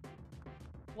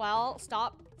 Well,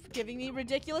 stop giving me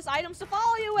ridiculous items to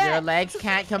follow you with. Your legs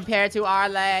can't compare to our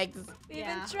legs. We've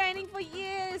Yeah. been training for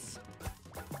years.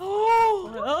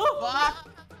 Oh.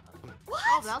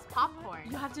 Oh, that was popcorn.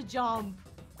 You have to jump.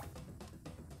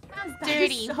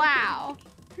 Dirty. so Wow.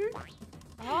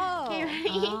 Oh. Get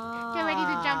ready. Get ready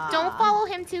to jump. Don't follow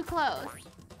him too close.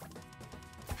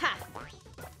 Ha!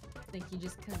 Think you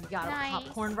just because you got Nice. a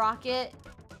popcorn rocket?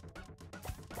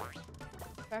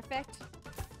 Perfect.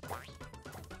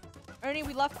 Ernie,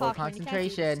 we love Full popcorn. You can't do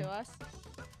this concentration. to us.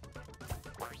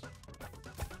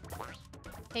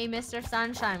 Hey, Mr.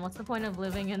 Sunshine, what's the point of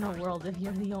living in a world if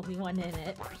you're the only one in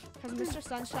it? Because Mr.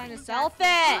 Sunshine is selfish.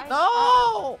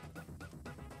 No!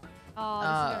 Oh, this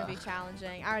is gonna be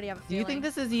challenging. I already have a Do feeling. you think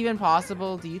this is even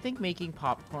possible? Do you think making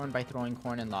popcorn by throwing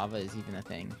corn in lava is even a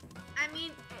thing? I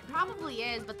mean, it probably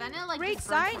is, but then it like Great just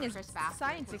burns more science crisp after,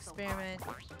 science it takes so long. experiment.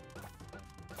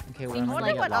 Okay, we're Seems I gonna wonder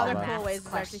like what get other lava. cool math ways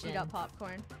there to heat question. up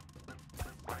popcorn.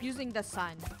 Using the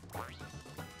sun.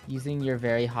 Using your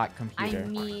very hot I computer.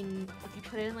 mean, if you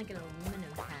put it in like an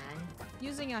aluminum pan,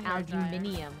 Using a hair dryer.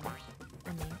 aluminium. I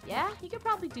mean, yeah, you could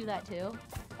probably do that too.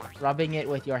 Rubbing it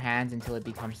with your hands until it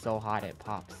becomes so hot it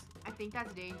pops. I think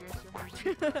that's dangerous.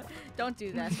 Your hands. Don't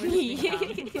do that. We're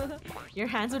just being dumb. Your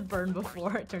hands would burn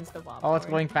before it turns to popcorn. Oh, it's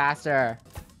going faster.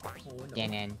 Oh, no.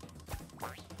 Dinin.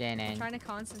 Dinin. Trying to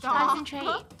concentrate. Stop.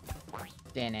 Concentrate.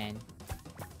 Dinin.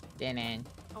 Dinin.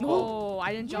 Oh,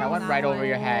 I didn't jump That on went right over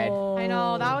your head. I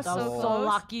know, that was so so close.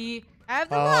 lucky. I have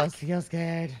the Oh, luck. it feels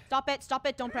good. Stop it. Stop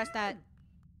it. Don't press that.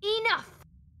 Enough.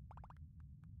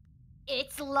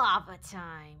 It's lava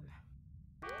time.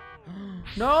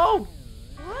 No!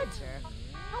 What?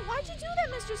 Oh, why'd you do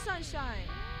that, Mr. Sunshine?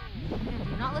 Do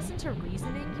you not listen to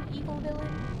reasoning, you evil villain?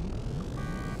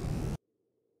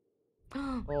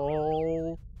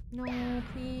 Oh. No,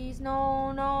 please,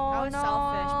 no, no, That was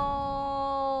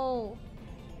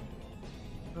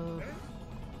no.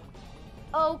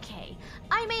 Okay,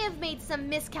 I may have made some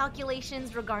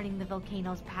miscalculations regarding the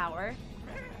volcano's power.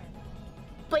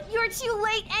 But you're too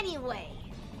late anyway.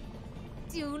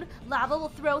 Soon, lava will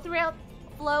flow throughout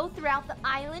the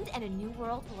island and a new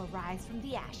world will arise from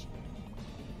the ash.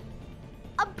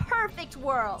 A perfect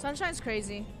world. Sunshine's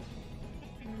crazy.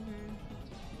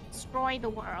 Destroy the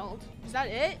world. Is that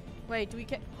it? Wait, do we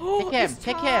get? Kick him!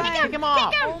 Kick him! Kick him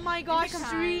off! Oh my gosh, It's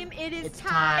stream! It is It's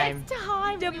time.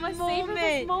 Time. The We must savor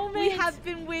this moment. we have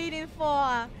been waiting for.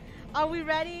 Are we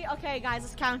ready? Okay, guys,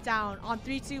 let's count down. On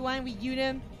 3, 2, 1, we ute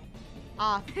him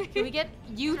off. Can we get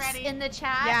Utes Ready. in the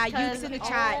chat? Yeah, 'Cause- Utes in the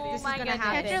chat. Oh This is my gonna goodness.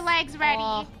 happen. Get your legs ready.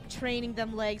 Oh, training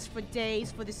them legs for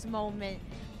days for this moment.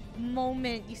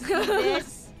 You see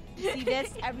this? You see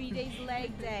this? Every day's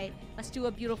leg day. Let's do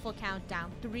a beautiful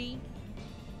countdown. 3,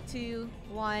 2,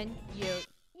 1, you.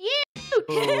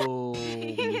 Ooh.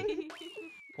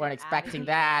 Weren't expecting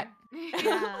that.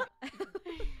 Yeah.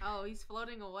 Oh, he's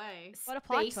floating away. What a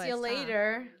plot Face twist, you huh?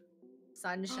 later,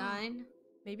 sunshine.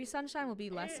 Maybe Sunshine will be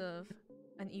less of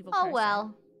an evil Oh person.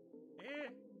 well.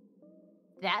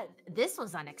 This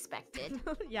was unexpected.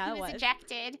 Yeah, He it was was.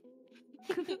 ejected.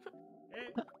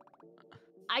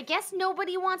 I guess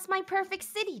nobody wants my perfect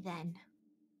city then.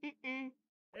 Mm-mm.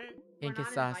 Pink is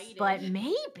sus. But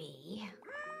maybe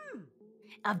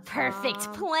a perfect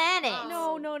Um, planet.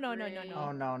 No, no, no, no, no,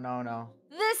 Oh no. no.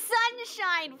 The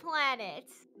Sunshine Planet.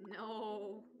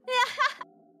 No.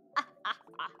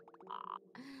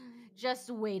 Just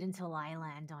wait until I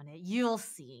land on it. You'll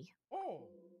see.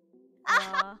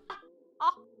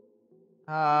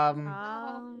 Uh,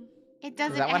 It Is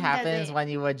doesn't that what end, does happens it? when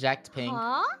you eject Pink?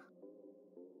 Huh?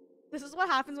 this is what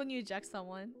happens when you eject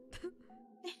someone.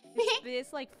 They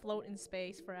just like float in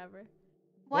space forever.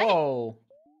 What? Whoa.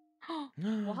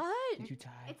 What? Did you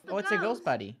die? It's the Oh, it's a ghost ghost.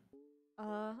 buddy.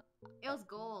 It was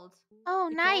gold.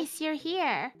 Oh, nice. You're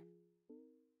here.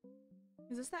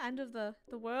 Is this the end of the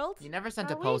world? You never sent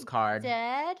Are a we postcard.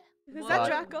 Dead? Is What? that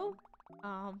Draco?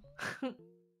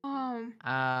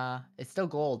 It's still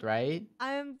gold, right?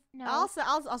 No. I'll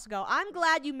also go. I'm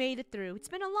glad you made it through. It's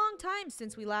been a long time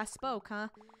since we last spoke, huh?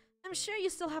 I'm sure you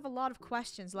still have a lot of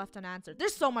questions left unanswered.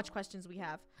 There's so much questions we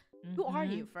have. Who are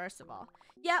you, first of all?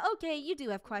 Yeah, okay, you do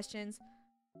have questions.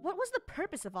 What was the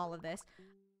purpose of all of this?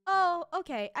 Oh,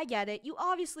 okay, I get it. You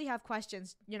obviously have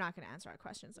questions. You're not going to answer our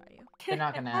questions, are you? They're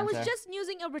not gonna I answer. was just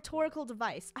using a rhetorical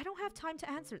device. I don't have time to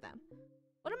answer them.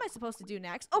 What am I supposed to do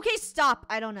next? Okay, stop.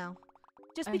 I don't know.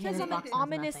 Just Okay, because this I'm an box knows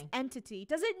ominous nothing. entity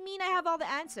doesn't mean I have all the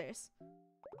answers.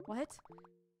 What?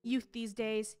 Youth these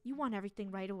days, you want everything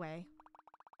right away.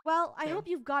 Well, I Okay. hope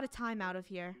you've got a time out of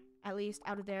here. At least,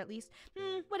 out of there at least.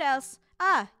 What else?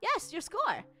 Ah, yes, your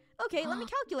score. Okay, let me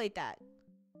calculate that.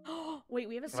 Wait,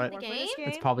 we have a score for this game?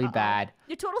 It's probably bad.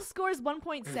 Your total score is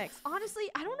 1.6. Honestly,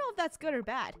 I don't know if that's good or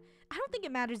bad. I don't think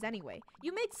it matters anyway.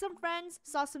 You made some friends,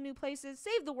 saw some new places,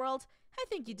 saved the world. I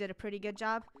think you did a pretty good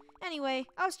job. Anyway,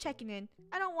 I was checking in.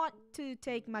 I don't want to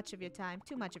take too much of your time.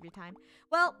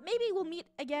 Well, maybe we'll meet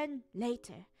again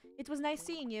later. It was nice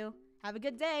seeing you. Have a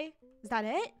good day. Is that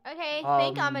it? Okay,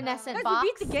 thank Omniscient Guys, Box.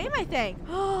 we beat the game, I think.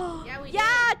 Yeah, we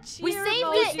yeah, We cheer saved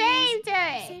emojis. it. Saved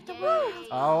it. Saved the Yay. world.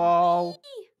 Oh.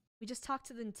 We just talked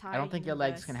to the entire I don't think your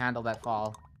legs can handle that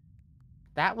fall.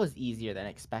 That was easier than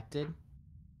expected.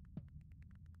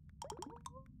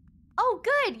 Oh,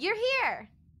 good, you're here.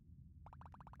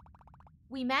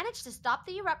 We managed to stop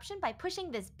the eruption by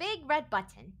pushing this big red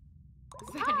button.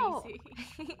 Is that Oh.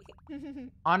 easy?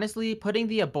 Honestly, putting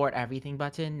the abort everything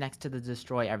button next to the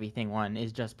destroy everything one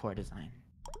is just poor design.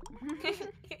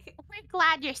 We're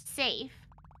glad you're safe.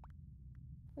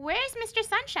 Where's Mr.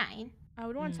 Sunshine? I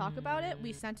would want to talk about it.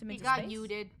 We sent him He into got space.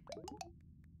 muted.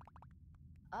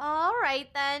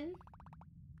 Alright then.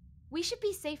 We should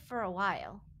be safe for a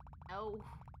while. Oh.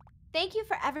 Thank you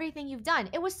for everything you've done.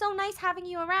 It was so nice having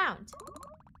you around.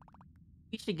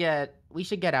 We should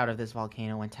get out of this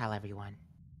volcano and tell everyone.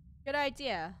 Good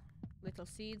idea, little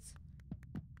seeds.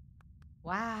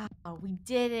 Wow, we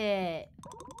did it.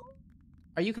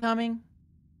 Are you coming?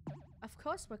 Of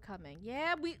course we're coming.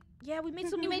 Yeah, we made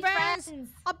some We new made friends. friends.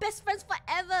 Our best friends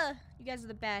forever. You guys are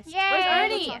the best. Yay! Where's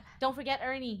Alright, Ernie? let's talk- Don't forget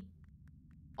Ernie.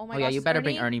 Oh my Oh gosh. yeah, you is better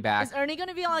bring Ernie back. Is Ernie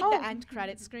gonna be on like Oh. the end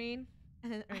credit screen?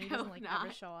 And then Ernie doesn't like ever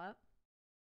not. show up.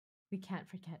 We can't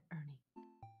forget Ernie.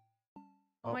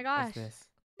 Oh my what's gosh. this?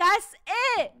 That's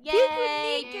it!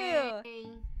 Yay! Pikuniku!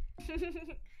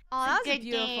 Yay. Oh, that was a good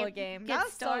beautiful game. game. Good That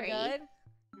was story. so good.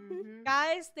 Mhm.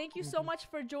 Guys, thank you so much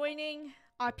for joining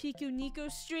our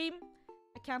Pikuniku stream.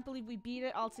 I can't believe we beat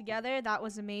it all together. That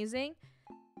was amazing.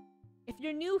 If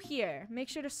you're new here, make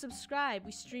sure to subscribe.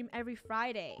 We stream every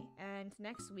Friday. And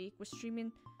next week, we're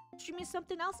streaming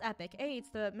something else epic. Hey, it's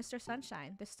the Mr.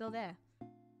 Sunshine. They're still there.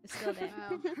 They're still there.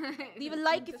 Wow. Leave a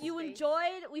like Into if you space.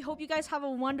 enjoyed. We hope you guys have a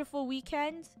wonderful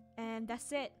weekend. And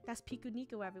that's it. That's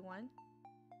Pikuniku, everyone.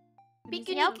 The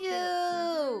music's so cute.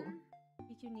 Pikuniku!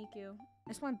 Pikuniku. I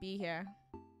just want to be here.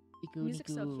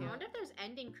 Music's so Pikuniku. cute. I wonder if there's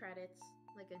ending credits,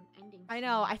 like an ending. I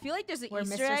know. scene. I feel like there's an Where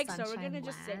Easter Mr. egg, so we're Sunshine gonna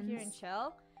just sit here and lands.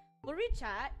 chill. We'll read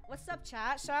chat. What's up,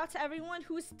 chat? Shout out to everyone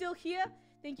who's still here.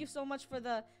 Thank you so much for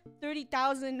the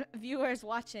 30,000 viewers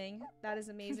watching. That is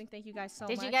amazing. Thank you guys so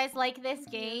much. Did you guys like this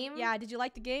game? Yeah, did you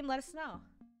like the game? Let us know.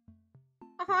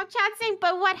 Oh, Chad saying,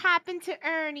 but what happened to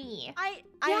Ernie? I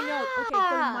know. Okay,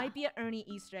 there Yeah. might be an Ernie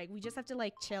Easter egg. We just have to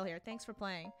like chill here. Thanks for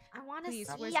playing. I want to Please,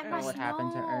 see. where's I Ernie? Know must what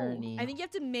happened to know. Ernie? I think you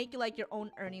have to make like your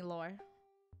own Ernie lore.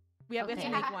 We have to Okay.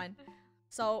 make one.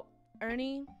 So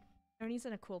Ernie's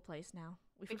in a cool place now.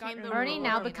 We forgot Became the Ernie ruler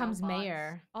now of becomes robots.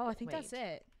 mayor. Oh, I think that's Wait.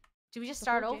 it. Do we just The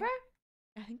start whole game? over?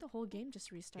 I think the whole game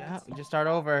just restarts. Yeah, we just start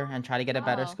over and try to get a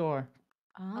better Oh. score.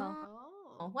 Oh.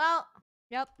 Oh. Well,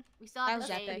 Yep. We still That have was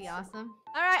the epic. stage. pretty awesome.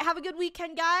 All right. Have a good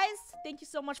weekend, guys. Thank you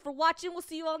so much for watching. We'll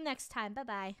see you all next time. Bye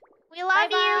bye. We love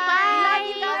you. Bye-bye. Bye.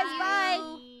 Love you guys. Bye.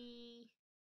 Bye.